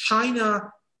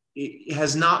 China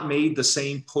has not made the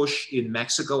same push in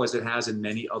Mexico as it has in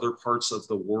many other parts of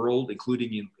the world,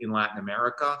 including in Latin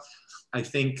America. I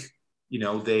think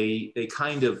they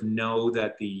kind of know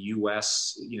that the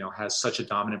U.S. has such a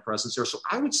dominant presence there. So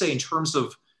I would say in terms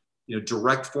of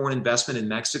direct foreign investment in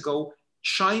Mexico,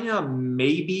 China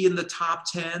may be in the top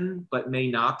 10, but may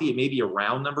not be. It may be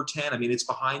around number 10. I mean, it's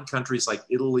behind countries like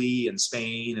Italy and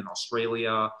Spain and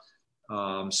Australia.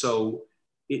 So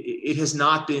it has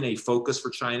not been a focus for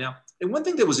China. And one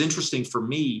thing that was interesting for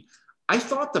me, I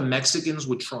thought the Mexicans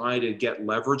would try to get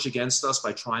leverage against us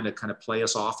by trying to kind of play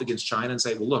us off against China and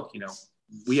say, well, look,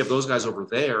 we have those guys over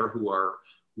there who are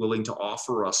willing to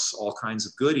offer us all kinds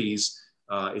of goodies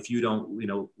if you don't,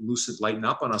 lighten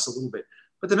up on us a little bit.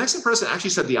 But the Mexican president actually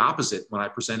said the opposite when I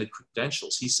presented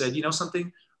credentials. He said,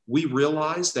 something, we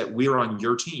realize that we're on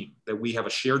your team, that we have a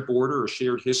shared border, a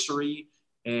shared history.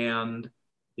 And,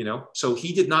 so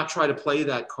he did not try to play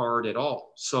that card at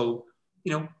all. So,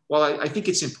 while I think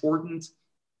it's important,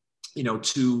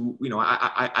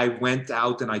 I went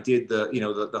out and I did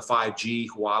the 5G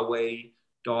Huawei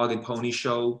dog and pony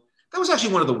show. That was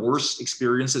actually one of the worst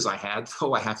experiences I had,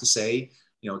 though, I have to say,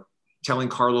 telling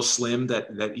Carlos Slim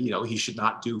that he should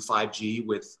not do 5G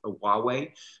with a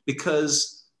Huawei,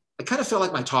 because I kind of felt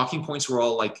like my talking points were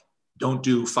all like, don't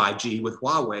do 5G with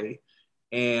Huawei.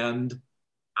 And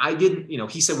I didn't,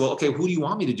 he said, well, okay, who do you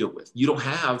want me to do it with? You don't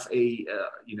have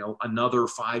another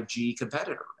 5G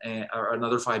competitor or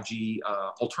another 5G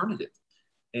alternative.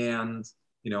 And,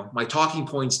 my talking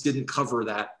points didn't cover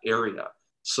that area.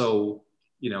 So,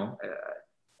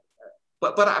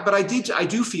 but I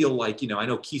do feel like, I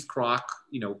know Keith Kroc,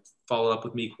 followed up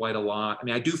with me quite a lot. I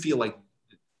mean, I do feel like,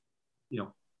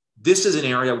 this is an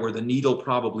area where the needle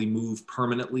probably moved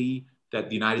permanently, that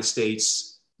the United States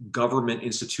government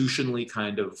institutionally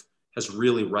kind of has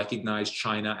really recognized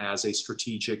China as a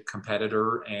strategic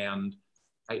competitor. And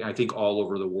I think all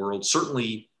over the world,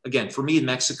 certainly, again, for me in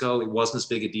Mexico, it wasn't as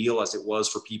big a deal as it was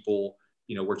for people,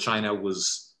 where China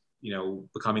was,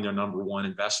 becoming their number one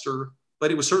investor,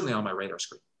 but it was certainly on my radar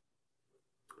screen.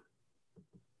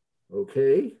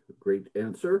 Okay, great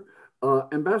answer.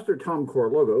 Ambassador Tom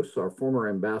Korologos, our former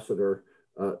ambassador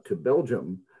to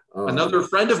Belgium. Another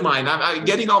friend of mine. I'm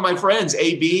getting all my friends.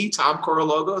 AB, Tom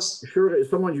Korologos.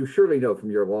 Someone you surely know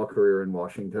from your law career in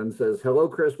Washington, says, hello,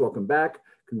 Chris, welcome back.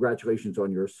 Congratulations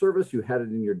on your service. You had it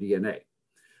in your DNA.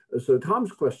 So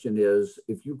Tom's question is,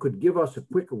 if you could give us a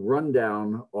quick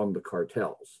rundown on the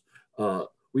cartels.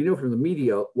 We know from the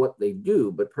media what they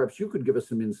do, but perhaps you could give us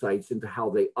some insights into how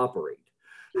they operate.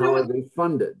 How are they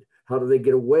funded? How do they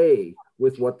get away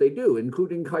with what they do,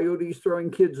 including coyotes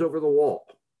throwing kids over the wall?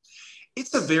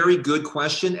 It's a very good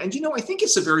question. And, I think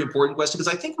it's a very important question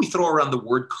because I think we throw around the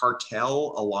word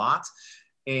cartel a lot.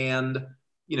 And,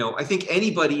 I think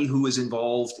anybody who is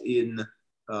involved in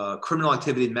criminal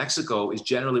activity in Mexico is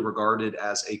generally regarded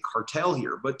as a cartel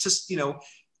here. But just,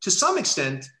 to some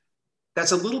extent,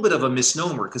 that's a little bit of a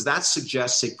misnomer because that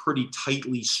suggests a pretty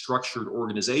tightly structured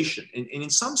organization. And in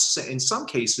some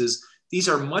cases, these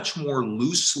are much more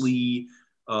loosely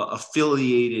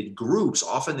affiliated groups.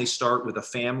 Often they start with a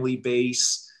family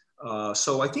base.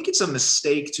 So I think it's a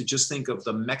mistake to just think of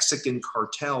the Mexican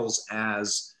cartels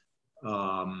as,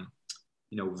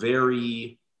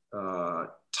 very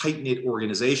tight-knit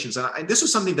organizations. And this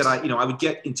was something that I would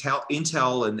get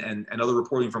Intel and other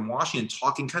reporting from Washington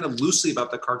talking kind of loosely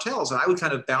about the cartels. And I would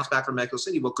kind of bounce back from Mexico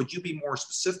City. Well, could you be more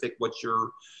specific what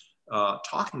you're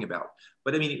talking about?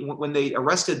 But I mean, when they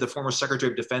arrested the former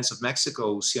Secretary of Defense of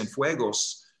Mexico,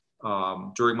 Cienfuegos,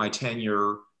 during my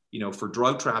tenure, for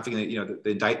drug trafficking,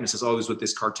 the indictment says, oh, he was with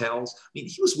these cartels. I mean,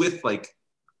 he was with like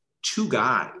two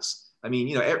guys I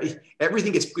mean,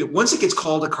 everything gets, once it gets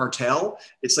called a cartel,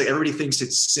 it's like everybody thinks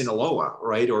it's Sinaloa,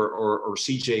 right? Or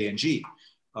CJNG.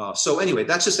 So anyway,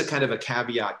 that's just a kind of a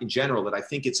caveat in general, that I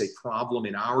think it's a problem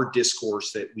in our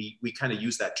discourse that we kind of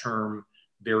use that term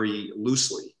very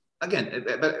loosely. Again,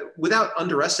 but without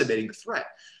underestimating the threat.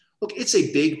 Look, it's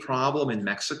a big problem in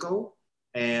Mexico.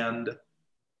 And,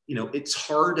 it's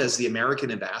hard as the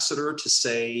American ambassador to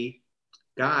say,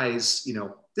 guys,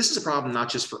 this is a problem not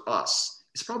just for us.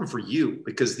 It's a problem for you,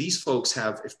 because these folks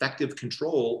have effective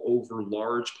control over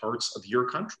large parts of your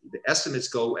country. The estimates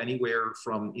go anywhere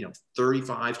from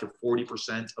 35 to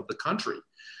 40% of the country.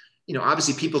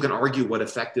 Obviously people can argue what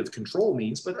effective control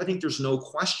means, but I think there's no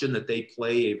question that they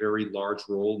play a very large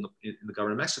role in the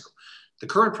government of Mexico. The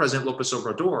current president, Lopez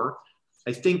Obrador,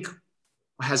 I think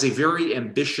has a very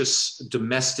ambitious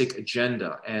domestic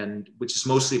agenda, and which is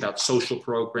mostly about social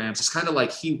programs. It's kind of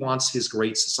like he wants his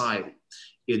great society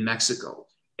in Mexico.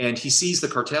 And he sees the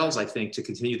cartels, I think, to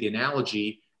continue the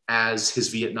analogy, as his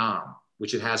Vietnam,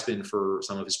 which it has been for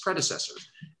some of his predecessors.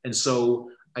 And so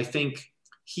I think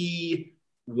he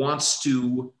wants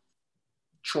to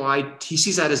he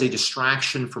sees that as a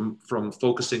distraction from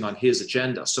focusing on his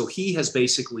agenda. So he has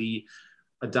basically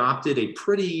adopted a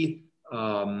pretty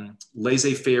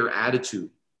laissez-faire attitude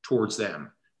towards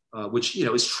them, which,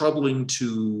 is troubling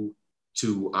to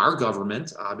our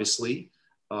government, obviously.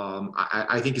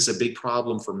 I think it's a big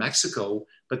problem for Mexico,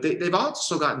 but they've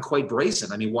also gotten quite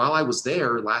brazen. I mean, while I was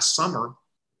there last summer,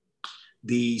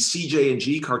 the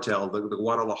CJNG cartel, the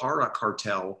Guadalajara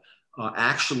cartel,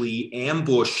 actually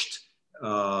ambushed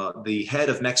the head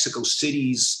of Mexico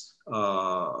City's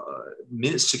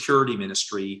security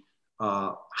ministry,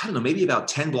 I don't know, maybe about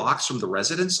 10 blocks from the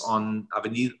residence on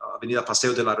Avenida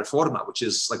Paseo de la Reforma, which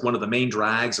is like one of the main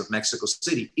drags of Mexico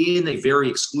City, in a very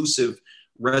exclusive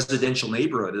residential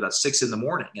neighborhood at about 6 a.m.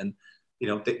 And,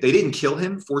 they didn't kill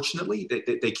him, fortunately.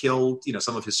 They killed,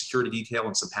 some of his security detail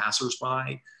and some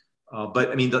passersby.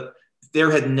 But I mean,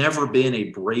 there had never been a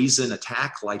brazen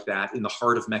attack like that in the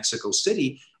heart of Mexico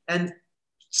City. And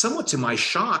somewhat to my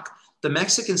shock, the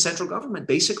Mexican central government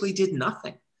basically did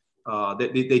nothing.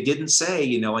 They didn't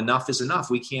say, enough is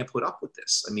enough. We can't put up with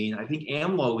this. I mean, I think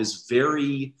AMLO is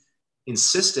very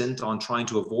insistent on trying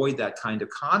to avoid that kind of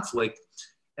conflict.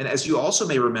 And as you also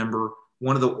may remember,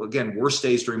 one of the, again, worst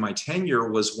days during my tenure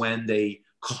was when they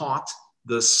caught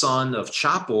the son of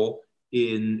Chapo.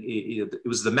 It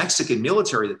was the Mexican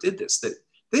military that did this. That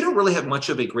they don't really have much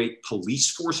of a great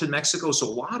police force in Mexico, so a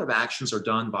lot of actions are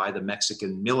done by the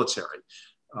Mexican military,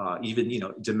 even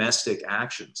domestic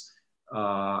actions.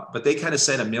 But they kind of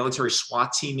sent a military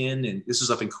SWAT team in, and this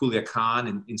was up in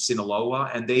Culiacan in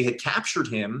Sinaloa, and they had captured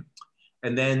him,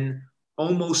 and then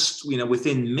almost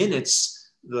within minutes,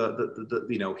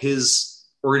 his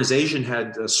organization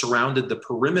had surrounded the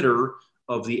perimeter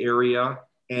of the area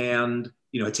and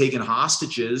had taken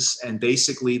hostages, and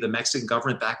basically the Mexican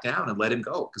government backed down and let him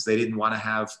go because they didn't want to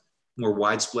have more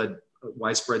widespread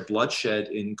bloodshed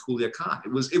in Culiacan.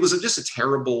 It was just a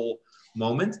terrible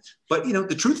moment. But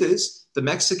the truth is, the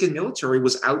Mexican military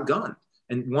was outgunned,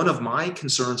 and one of my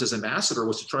concerns as ambassador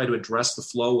was to try to address the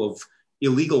flow of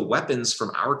illegal weapons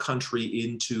from our country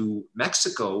into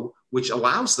Mexico, which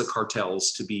allows the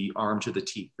cartels to be armed to the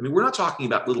teeth. I mean, we're not talking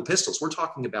about little pistols. We're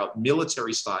talking about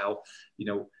military style,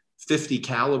 50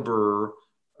 caliber,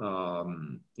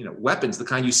 weapons, the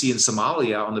kind you see in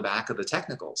Somalia on the back of the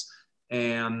technicals.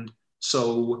 And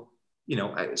so,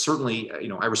 I certainly,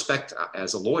 I respect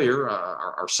as a lawyer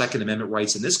our Second Amendment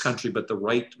rights in this country, but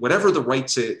whatever the right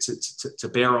to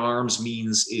bear arms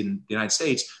means in the United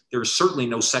States, there is certainly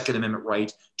no Second Amendment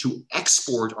right to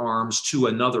export arms to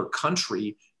another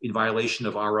country in violation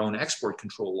of our own export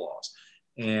control laws.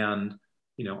 And,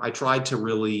 I tried to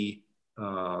really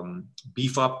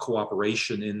beef up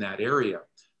cooperation in that area.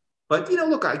 But,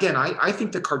 look, again, I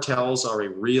think the cartels are a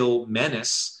real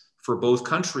menace for both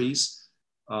countries.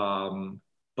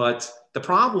 But the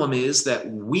problem is that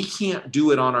we can't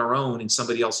do it on our own in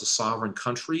somebody else's sovereign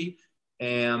country.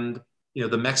 And,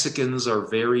 the Mexicans are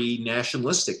very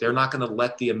nationalistic. They're not going to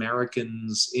let the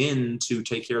Americans in to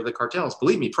take care of the cartels.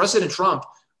 Believe me, President Trump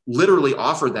literally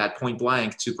offered that point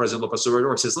blank to President Lopez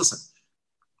Obrador. He says, listen,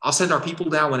 I'll send our people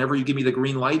down whenever you give me the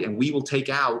green light, and we will take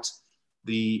out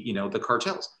the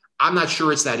cartels. I'm not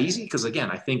sure it's that easy because,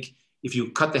 again, I think if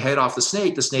you cut the head off the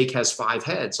snake has 5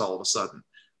 heads all of a sudden.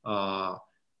 But,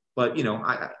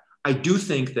 I do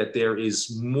think that there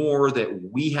is more that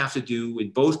we have to do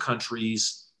in both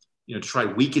countries, to try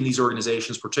to weaken these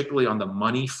organizations, particularly on the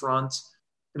money front.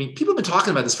 I mean, people have been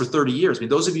talking about this for 30 years. I mean,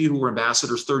 those of you who were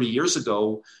ambassadors 30 years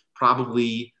ago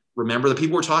probably remember that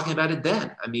people were talking about it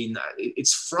then. I mean,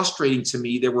 it's frustrating to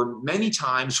me. There were many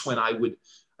times when I would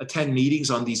attend meetings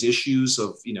on these issues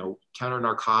of, counter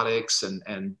narcotics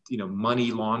and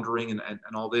money laundering and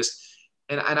all this.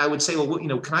 And I would say, well,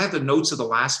 can I have the notes of the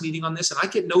last meeting on this? And I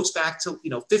get notes back to,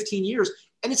 15 years,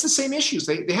 and it's the same issues.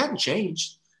 They hadn't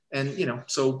changed. And,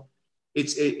 so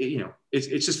it's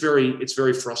just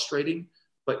very frustrating.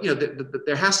 But,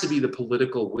 there has to be the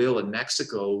political will in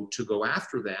Mexico to go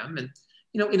after them. And,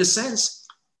 in a sense,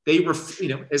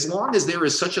 as long as there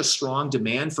is such a strong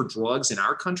demand for drugs in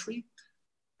our country,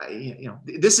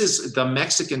 this is the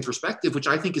Mexican perspective, which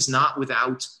I think is not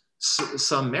without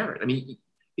some merit. I mean,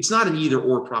 it's not an either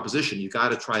or proposition. You got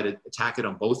to try to attack it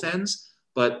on both ends.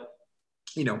 But,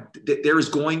 there is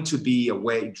going to be a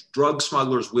way. Drug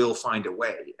smugglers will find a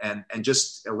way. And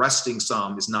just arresting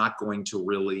some is not going to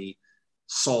really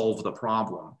solve the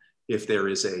problem if there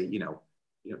is a, $1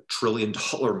 trillion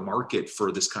market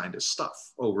for this kind of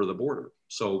stuff over the border.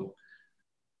 So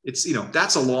it's,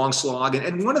 that's a long slog.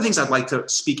 And one of the things I'd like to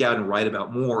speak out and write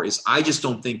about more is I just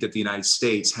don't think that the United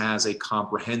States has a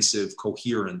comprehensive,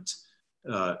 coherent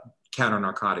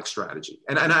counter-narcotic strategy.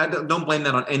 And I don't blame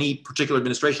that on any particular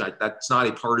administration. That's not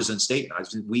a partisan statement. I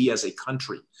think we as a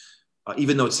country,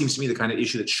 even though it seems to me the kind of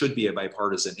issue that should be a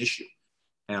bipartisan issue.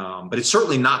 But it's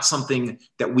certainly not something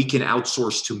that we can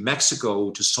outsource to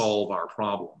Mexico to solve our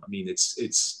problem. I mean,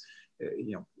 it's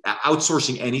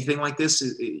outsourcing anything like this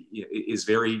is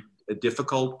very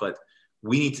difficult, but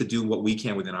we need to do what we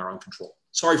can within our own control.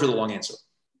 Sorry for the long answer.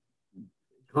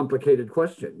 Complicated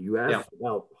question. You asked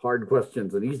about hard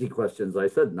questions and easy questions. I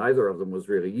said neither of them was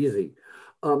really easy.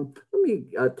 Let me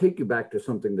take you back to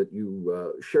something that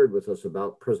you shared with us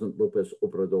about President Lopez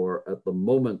Obrador at the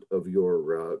moment of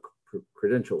your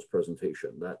credentials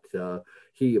presentation, that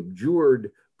he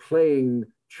abjured playing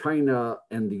China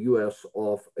and the US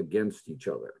off against each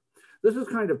other. This is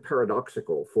kind of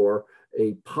paradoxical for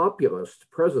a populist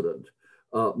president,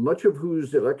 much of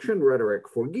whose election rhetoric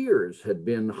for years had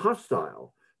been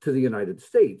hostile to the United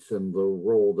States and the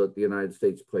role that the United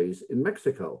States plays in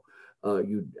Mexico.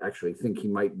 You'd actually think he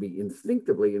might be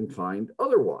instinctively inclined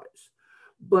otherwise.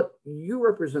 But you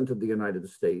represented the United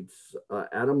States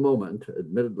at a moment,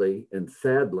 admittedly and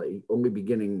sadly, only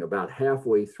beginning about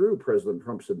halfway through President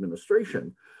Trump's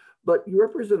administration, but you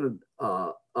represented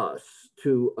us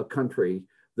to a country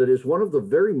that is one of the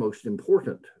very most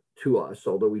important to us,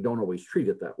 although we don't always treat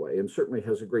it that way, and certainly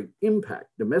has a great impact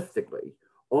domestically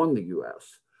on the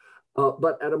US.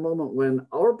 But at a moment when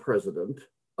our president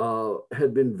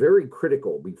had been very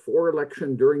critical before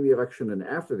election, during the election, and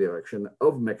after the election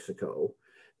of Mexico,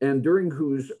 and during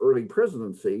whose early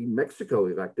presidency, Mexico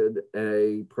elected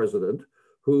a president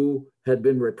who had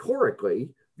been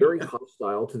rhetorically very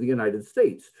hostile to the United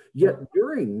States. Yet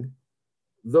during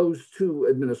those two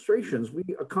administrations, we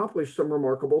accomplished some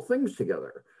remarkable things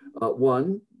together.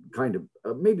 One, kind of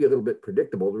maybe a little bit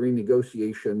predictable, the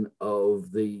renegotiation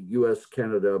of the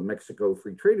US-Canada-Mexico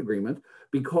Free Trade Agreement,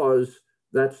 because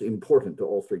that's important to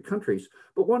all three countries,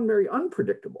 but one very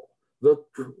unpredictable, the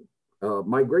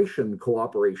migration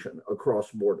cooperation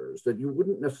across borders that you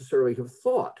wouldn't necessarily have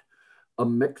thought a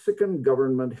Mexican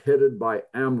government headed by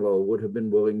AMLO would have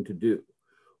been willing to do.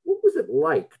 What was it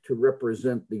like to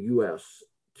represent the US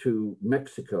to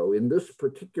Mexico in this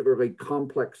particularly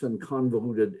complex and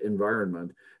convoluted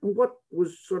environment? And what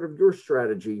was sort of your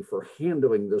strategy for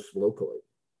handling this locally?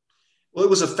 Well, it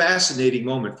was a fascinating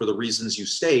moment for the reasons you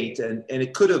state, and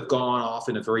it could have gone off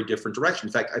in a very different direction.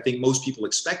 In fact, I think most people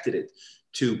expected it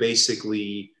to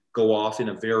basically go off in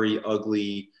a very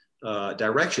ugly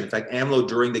direction. In fact, AMLO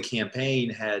during the campaign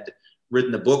had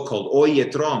written a book called Oye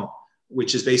Trump,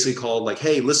 which is basically called like,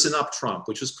 hey, listen up, Trump,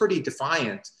 which was pretty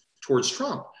defiant towards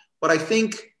Trump. But I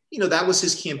think, that was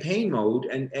his campaign mode.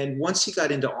 And once he got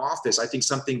into office, I think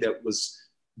something that was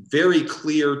very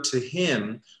clear to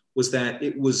him was that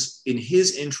it was in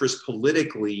his interest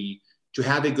politically to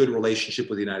have a good relationship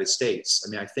with the United States. I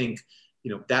mean, I think,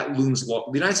 that looms, the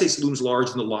United States looms large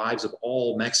in the lives of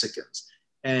all Mexicans.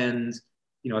 And,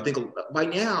 I think by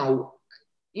now,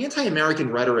 anti-American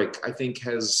rhetoric, I think,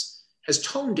 has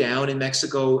toned down in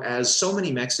Mexico, as so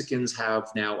many Mexicans have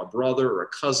now a brother or a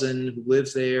cousin who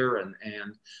lives there. And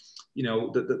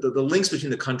the links between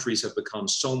the countries have become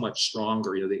so much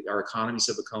stronger. Our economies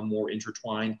have become more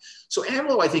intertwined. So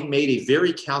AMLO, I think, made a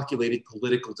very calculated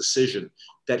political decision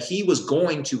that he was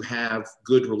going to have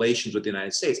good relations with the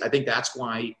United States. I think that's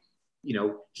why,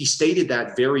 he stated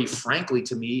that very frankly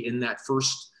to me in that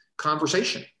first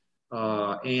conversation.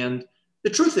 And the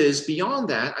truth is, beyond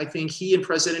that, I think he and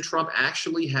President Trump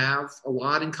actually have a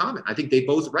lot in common. I think they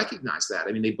both recognize that.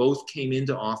 I mean, they both came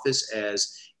into office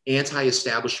as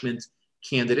anti-establishment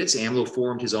candidates. AMLO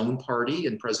formed his own party,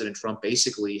 and President Trump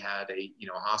basically had a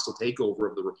hostile takeover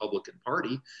of the Republican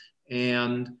Party.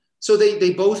 And so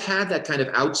they both had that kind of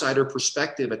outsider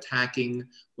perspective, attacking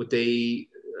what they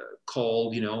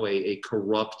called, a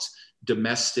corrupt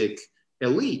domestic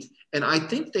elite. And I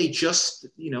think they just,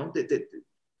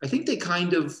 I think they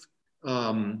kind of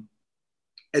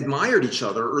admired each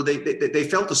other, or they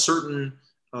felt a certain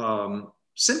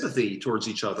sympathy towards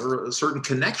each other, a certain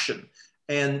connection.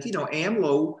 And,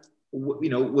 AMLO,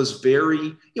 was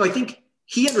very, I think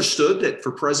he understood that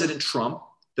for President Trump,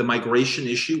 the migration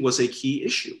issue was a key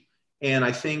issue. And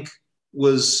I think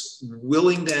was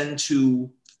willing then to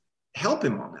help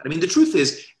him on that. I mean, the truth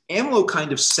is, AMLO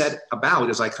kind of set about,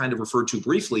 as I kind of referred to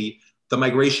briefly, the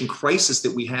migration crisis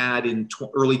that we had in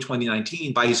early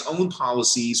 2019 by his own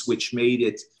policies, which made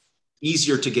it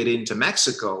easier to get into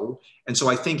Mexico. And so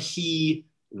I think he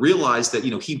realized that,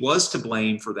 he was to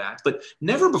blame for that. But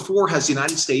never before has the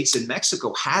United States and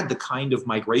Mexico had the kind of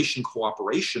migration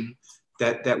cooperation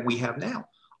that we have now.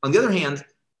 On the other hand,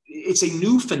 it's a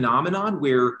new phenomenon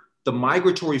where the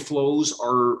migratory flows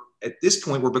are, at this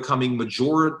point, we're becoming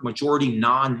majority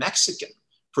non-Mexican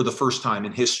for the first time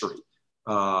in history.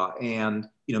 And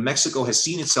Mexico has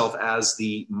seen itself as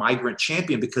the migrant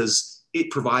champion because it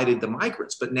provided the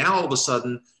migrants. But now all of a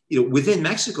sudden, within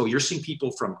Mexico, you're seeing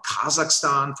people from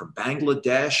Kazakhstan, from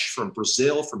Bangladesh, from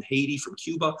Brazil, from Haiti, from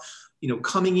Cuba,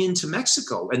 coming into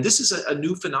Mexico. And this is a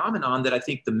new phenomenon that I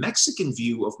think the Mexican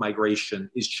view of migration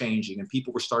is changing. And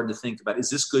people were starting to think about, is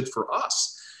this good for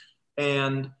us?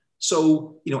 And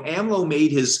so, AMLO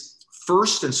made his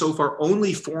first and so far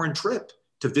only foreign trip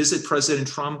to visit President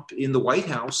Trump in the White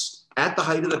House at the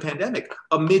height of the pandemic,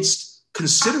 amidst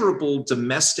considerable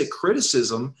domestic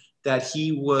criticism that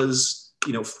he was,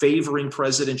 favoring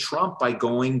President Trump by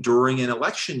going during an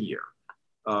election year.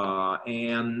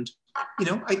 And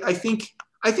I think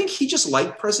he just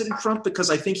liked President Trump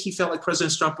because I think he felt like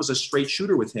President Trump was a straight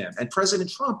shooter with him. And President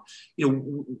Trump,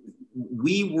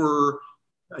 we were,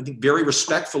 I think, very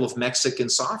respectful of Mexican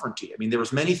sovereignty. I mean, there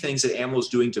was many things that AMLO was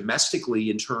doing domestically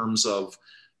in terms of,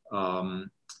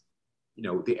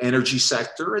 the energy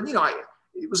sector. And,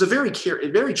 it was a very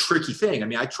tricky thing. I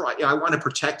mean, I want to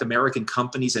protect American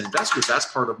companies and investors. That's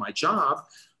part of my job.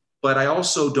 But I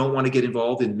also don't want to get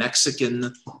involved in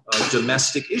Mexican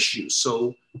domestic issues.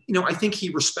 So, I think he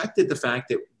respected the fact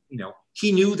that,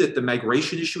 he knew that the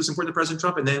migration issue was important to President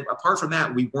Trump. And then apart from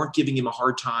that, we weren't giving him a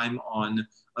hard time on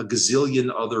a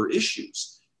gazillion other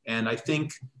issues. And I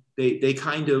think they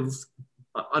kind of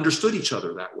understood each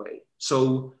other that way.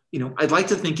 So, I'd like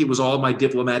to think it was all my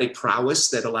diplomatic prowess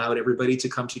that allowed everybody to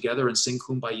come together and sing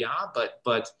Kumbaya.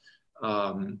 But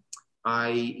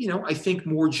I think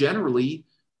more generally,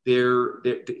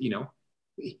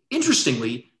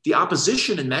 interestingly, the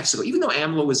opposition in Mexico, even though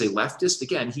AMLO is a leftist,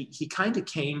 again, he kind of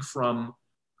came from,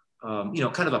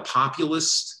 kind of a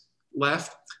populist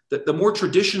left. The more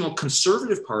traditional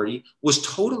conservative party was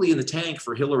totally in the tank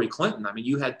for Hillary Clinton. I mean,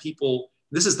 you had people,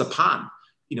 this is the PAN,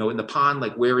 in the PAN,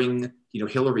 like wearing,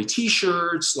 Hillary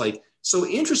t-shirts, so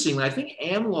interestingly, I think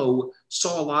AMLO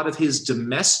saw a lot of his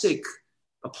domestic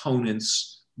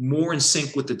opponents more in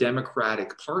sync with the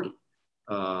Democratic Party.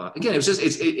 Again, it was just,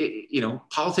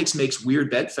 politics makes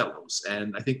weird bedfellows.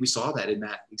 And I think we saw that in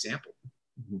that example.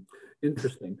 Mm-hmm.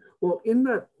 Interesting. Well, in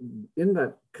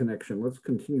that connection, let's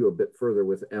continue a bit further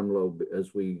with AMLO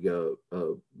as we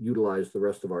utilize the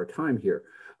rest of our time here.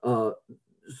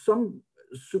 Some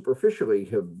superficially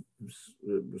have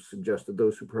suggested,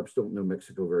 those who perhaps don't know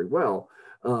Mexico very well,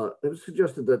 have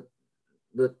suggested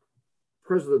that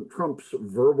President Trump's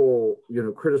verbal,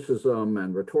 criticism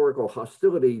and rhetorical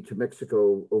hostility to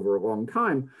Mexico over a long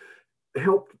time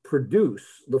helped produce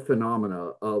the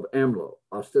phenomena of AMLO,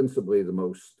 ostensibly the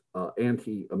most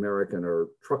anti-American or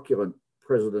truculent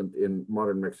president in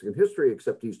modern Mexican history,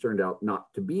 except he's turned out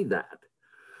not to be that.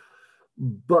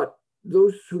 But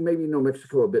those who maybe know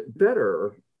Mexico a bit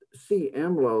better see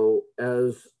AMLO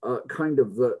as kind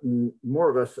of the more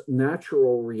or less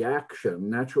natural reaction,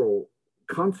 natural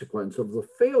consequence of the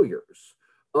failures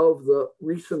of the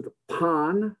recent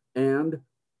PAN and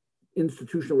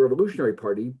Institutional Revolutionary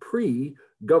Party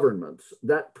pre-governments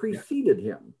that preceded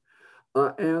him.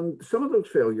 And some of those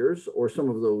failures or some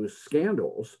of those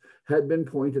scandals had been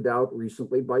pointed out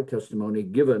recently by testimony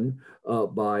given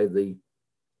by the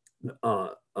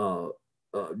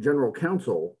General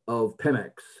Counsel of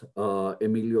Pemex,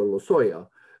 Emilio Lozoya,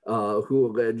 who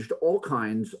alleged all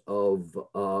kinds of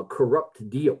corrupt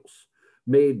deals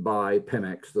made by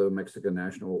Pemex, the Mexican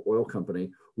national oil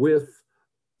company, with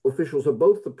officials of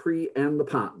both the PRI and the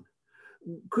PAN.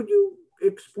 Could you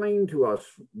explain to us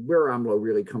where AMLO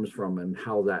really comes from and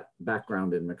how that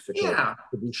background in Mexico? Yeah,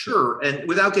 sure. And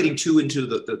without getting too into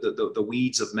the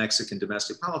weeds of Mexican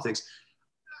domestic politics,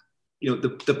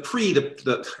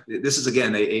 this is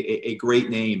again a great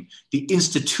name, the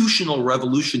Institutional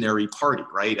Revolutionary Party,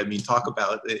 right? I mean, talk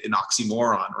about an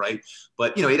oxymoron, right?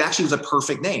 But it actually was a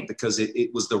perfect name because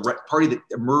it was the party that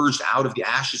emerged out of the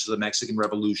ashes of the Mexican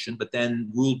Revolution, but then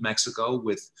ruled Mexico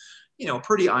with a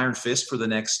pretty iron fist for the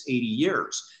next 80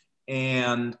 years.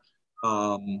 And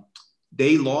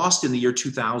they lost in the year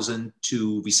 2000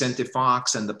 to Vicente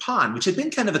Fox and the PAN, which had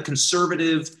been kind of a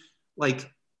conservative,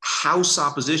 like, House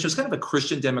opposition. It was kind of a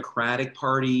Christian Democratic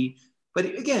party, but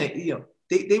again,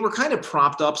 they were kind of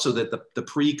propped up so that the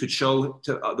PRI could show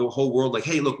to the whole world, like,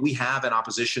 hey, look, we have an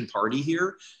opposition party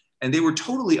here, and they were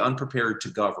totally unprepared to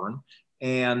govern,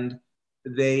 and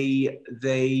they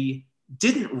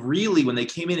didn't really, when they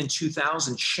came in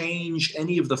 2000, change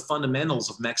any of the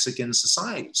fundamentals of Mexican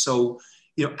society. So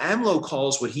AMLO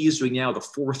calls what he is doing now the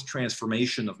fourth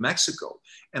transformation of Mexico,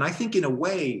 and I think in a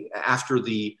way, after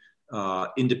the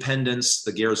independence,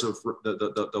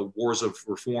 the wars of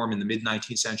reform in the mid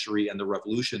 19th century and the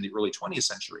revolution in the early 20th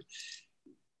century.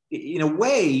 In a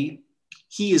way,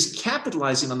 he is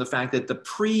capitalizing on the fact that the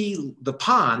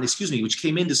PAN, which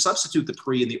came in to substitute the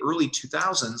PRI in the early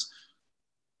 2000s,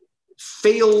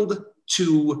 failed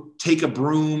to take a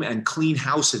broom and clean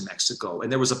house in Mexico. And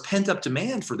there was a pent up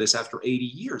demand for this after 80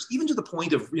 years, even to the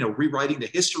point of, rewriting the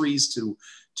histories to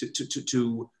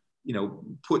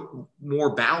put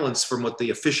more balance from what the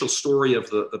official story of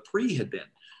the PRI had been.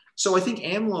 So I think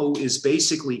AMLO is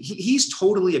basically, he's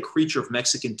totally a creature of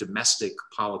Mexican domestic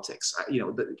politics.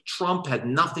 Trump had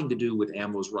nothing to do with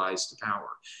AMLO's rise to power.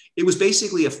 It was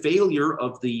basically a failure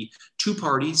of the two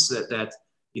parties that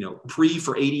PRI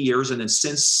for 80 years, and then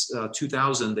since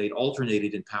 2000, they'd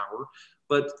alternated in power.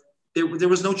 But there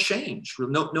was no change,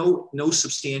 no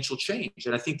substantial change.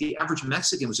 And I think the average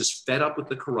Mexican was just fed up with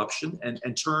the corruption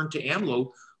and turned to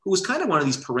AMLO, who was kind of one of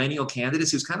these perennial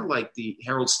candidates. He was kind of like the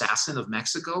Harold Stassen of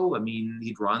Mexico. I mean,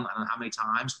 he'd run, I don't know how many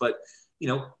times, but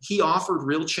he offered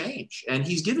real change, and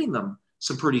he's giving them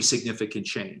some pretty significant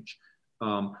change.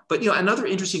 But another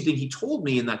interesting thing he told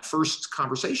me in that first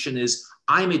conversation is,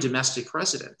 I'm a domestic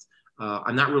president.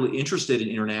 I'm not really interested in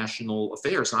international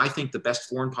affairs. And I think the best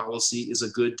foreign policy is a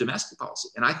good domestic policy.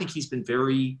 And I think he's been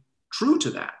very true to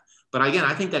that. But again,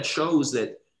 I think that shows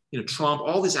that, Trump,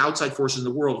 all these outside forces in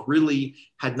the world really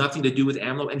had nothing to do with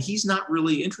AMLO, and he's not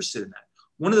really interested in that.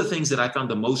 One of the things that I found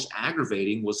the most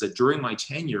aggravating was that during my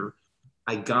tenure,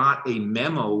 I got a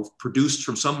memo produced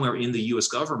from somewhere in the US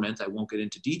government, I won't get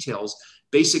into details,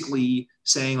 basically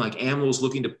saying like AMLO's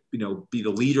looking to be the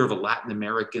leader of a Latin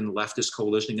American leftist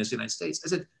coalition against the United States. I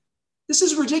said, this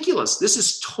is ridiculous. This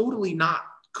is totally not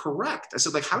correct. I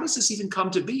said, like, how does this even come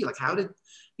to be? Like, how did,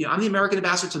 I'm the American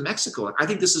ambassador to Mexico. Like, I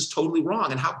think this is totally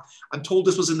wrong. And how I'm told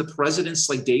this was in the president's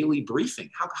daily briefing.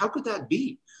 How could that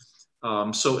be?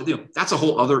 So that's a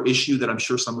whole other issue that I'm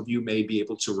sure some of you may be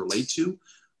able to relate to.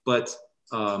 But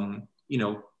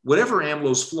whatever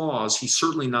AMLO's flaws, he's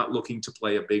certainly not looking to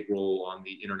play a big role on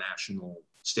the international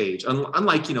stage.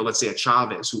 Unlike, let's say a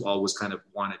Chavez, who always kind of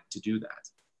wanted to do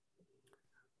that.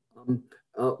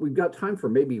 We've got time for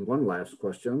maybe one last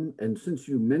question. And since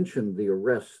you mentioned the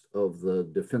arrest of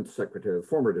the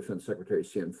former Defense Secretary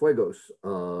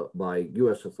Cienfuegos by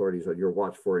U.S. authorities on your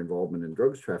watch for involvement in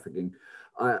drugs trafficking,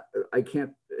 I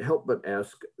can't help but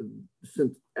ask,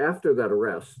 since after that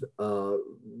arrest,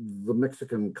 the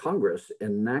Mexican Congress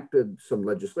enacted some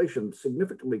legislation that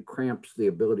significantly cramps the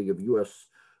ability of U.S.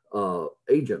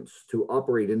 Agents to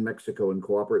operate in Mexico and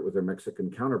cooperate with their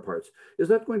Mexican counterparts. Is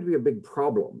that going to be a big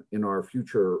problem in our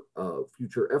future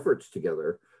efforts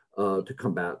together to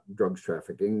combat drugs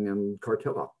trafficking and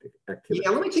cartel activity?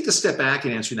 Yeah, let me take a step back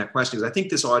in answering that question, because I think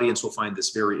this audience will find this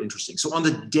very interesting. So on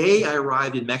the day I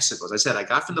arrived in Mexico, as I said, I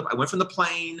went from the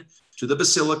plane to the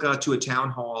Basilica to a town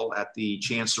hall at the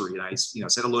Chancery, and I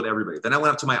said hello to everybody. Then I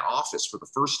went up to my office for the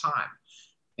first time,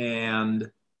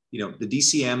 and the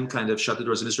DCM kind of shut the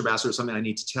doors. And Mr. Ambassador, something I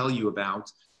need to tell you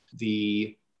about.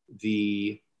 The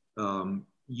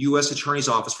U.S. Attorney's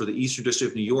Office for the Eastern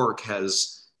District of New York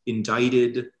has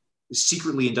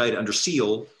secretly indicted under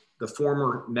seal the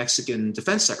former Mexican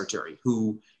defense secretary,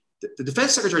 who the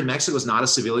defense secretary in Mexico is not a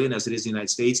civilian as it is in the United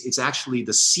States. It's actually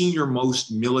the senior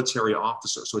most military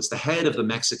officer. So it's the head of the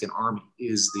Mexican army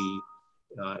is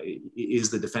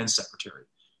the defense secretary.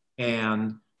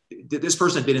 And this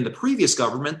person had been in the previous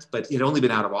government, but he had only been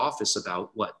out of office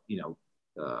about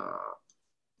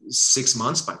 6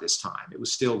 months by this time. It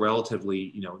was still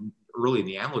relatively, early in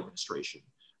the AMLO administration.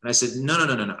 And I said, no.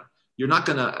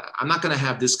 I'm not gonna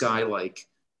have this guy like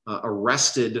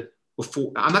arrested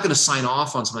before. I'm not gonna sign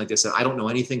off on something like this that I don't know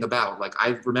anything about. Like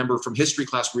I remember from history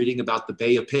class reading about the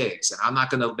Bay of Pigs, and I'm not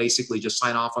gonna basically just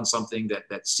sign off on something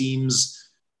that seems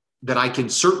that I can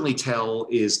certainly tell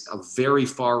is a very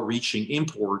far-reaching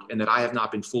import and that I have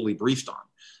not been fully briefed on.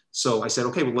 So I said,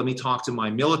 okay, well, let me talk to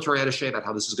my military attaché about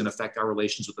how this is going to affect our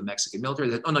relations with the Mexican military.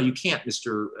 They said, oh, no, you can't,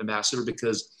 Mr. Ambassador,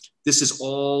 because this is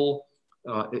all,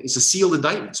 it's a sealed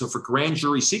indictment. So for grand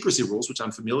jury secrecy rules, which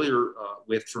I'm familiar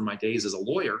with from my days as a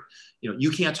lawyer,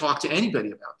 you can't talk to anybody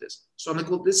about this. So I'm like,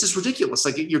 well, this is ridiculous.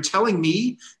 Like you're telling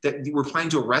me that we're planning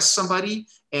to arrest somebody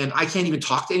and I can't even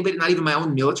talk to anybody, not even my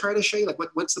own military attaché? Like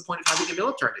what's the point of having a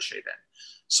military attaché then?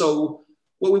 So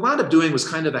what we wound up doing was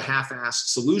kind of a half-assed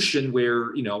solution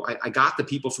where, I got the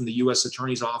people from the U.S.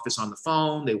 Attorney's Office on the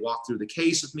phone. They walked through the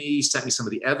case with me, sent me some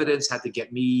of the evidence, had to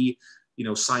get me,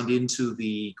 signed into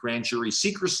the grand jury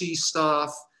secrecy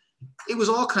stuff. It was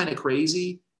all kind of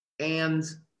crazy. And,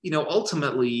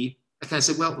 ultimately, I kind of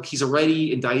said, well, he's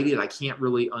already indicted. I can't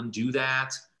really undo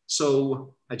that.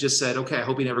 So I just said, okay, I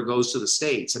hope he never goes to the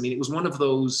States. I mean, it was one of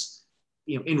those,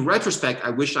 in retrospect,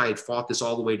 I wish I had fought this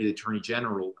all the way to the Attorney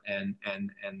General and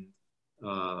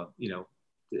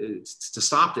to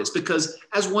stop this, because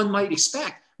as one might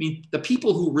expect, I mean, the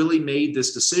people who really made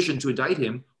this decision to indict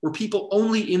him were people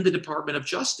only in the Department of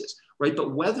Justice, right?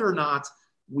 But whether or not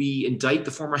we indict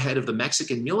the former head of the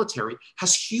Mexican military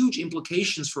has huge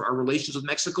implications for our relations with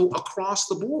Mexico across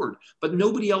the board. But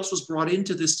nobody else was brought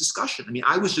into this discussion. I mean,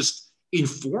 I was just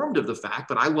informed of the fact,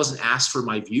 but I wasn't asked for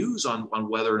my views on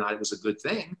whether or not it was a good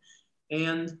thing.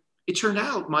 And it turned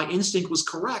out my instinct was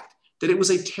correct, that it was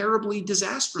a terribly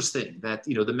disastrous thing, that,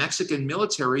 the Mexican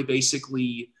military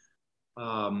basically,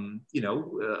 went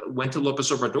to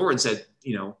López Obrador and said,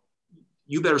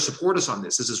 you better support us on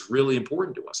this. This is really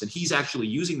important to us. And he's actually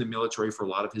using the military for a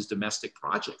lot of his domestic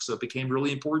projects. So it became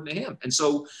really important to him. And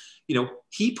so,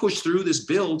 he pushed through this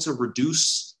bill to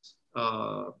reduce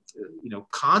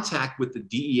contact with the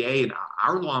DEA and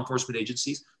our law enforcement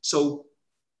agencies. So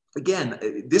again,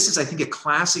 this is, I think, a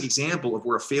classic example of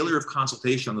where a failure of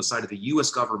consultation on the side of the US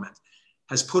government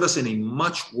has put us in a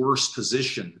much worse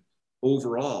position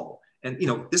overall. And,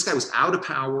 this guy was out of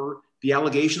power. The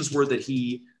allegations were that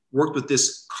he worked with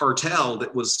this cartel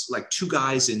that was like two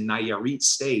guys in Nayarit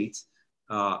state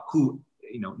who,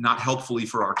 not helpfully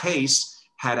for our case,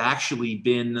 had actually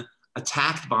been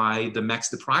attacked by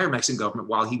the prior Mexican government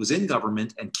while he was in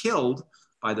government and killed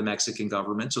by the Mexican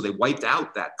government. So they wiped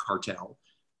out that cartel.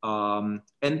 And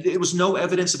there was no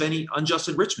evidence of any unjust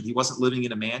enrichment. He wasn't living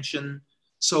in a mansion.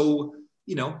 So,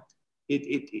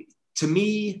 to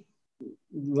me,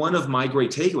 one of my great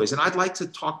takeaways, and I'd like to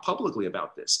talk publicly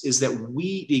about this, is that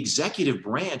the executive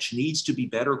branch needs to be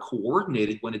better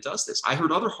coordinated when it does this. I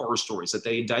heard other horror stories that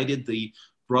they indicted the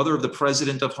brother of the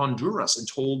president of Honduras and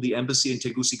told the embassy in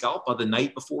Tegucigalpa the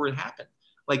night before it happened.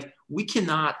 Like, we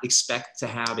cannot expect to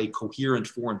have a coherent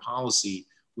foreign policy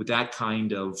with that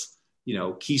kind of,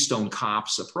 Keystone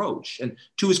Cops approach. And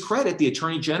to his credit, the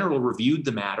Attorney General reviewed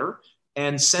the matter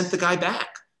and sent the guy back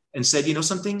and said,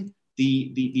 something,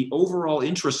 the overall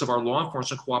interests of our law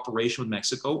enforcement cooperation with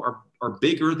Mexico are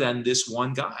bigger than this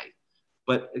one guy.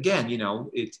 But again,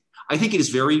 I think it is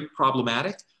very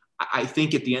problematic. I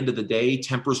think at the end of the day,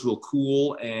 tempers will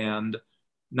cool, and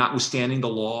notwithstanding the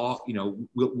law,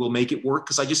 we'll make it work,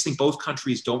 because I just think both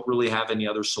countries don't really have any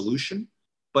other solution.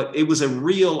 But it was a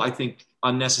real, I think,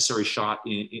 unnecessary shot.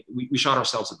 We shot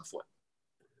ourselves in the foot.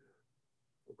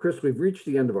 Chris, we've reached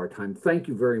the end of our time. Thank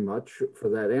you very much for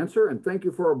that answer. And thank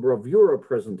you for a bravura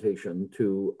presentation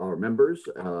to our members,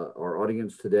 our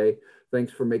audience today.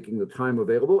 Thanks for making the time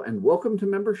available, and welcome to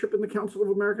membership in the Council of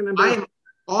American Ambassadors.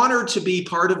 Honored to be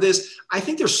part of this. I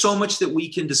think there's so much that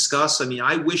we can discuss. I mean,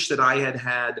 I wish that I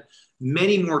had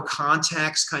many more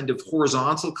contacts, kind of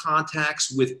horizontal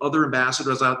contacts with other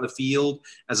ambassadors out in the field,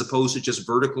 as opposed to just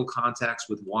vertical contacts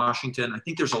with Washington. I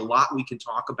think there's a lot we can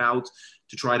talk about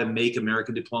to try to make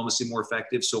American diplomacy more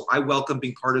effective. So I welcome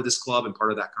being part of this club and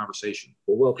part of that conversation.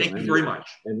 Well, welcome. Thank you very much.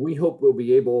 And we hope we'll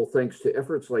be able, thanks to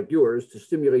efforts like yours, to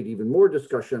stimulate even more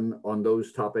discussion on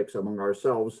those topics among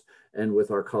ourselves and with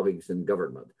our colleagues in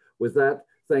government. With that,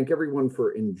 I thank everyone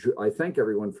for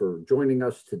joining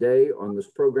us today on this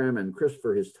program, and Chris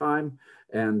for his time,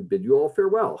 and bid you all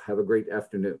farewell. Have a great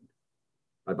afternoon.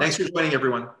 Bye-bye. Thanks for joining,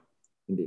 everyone.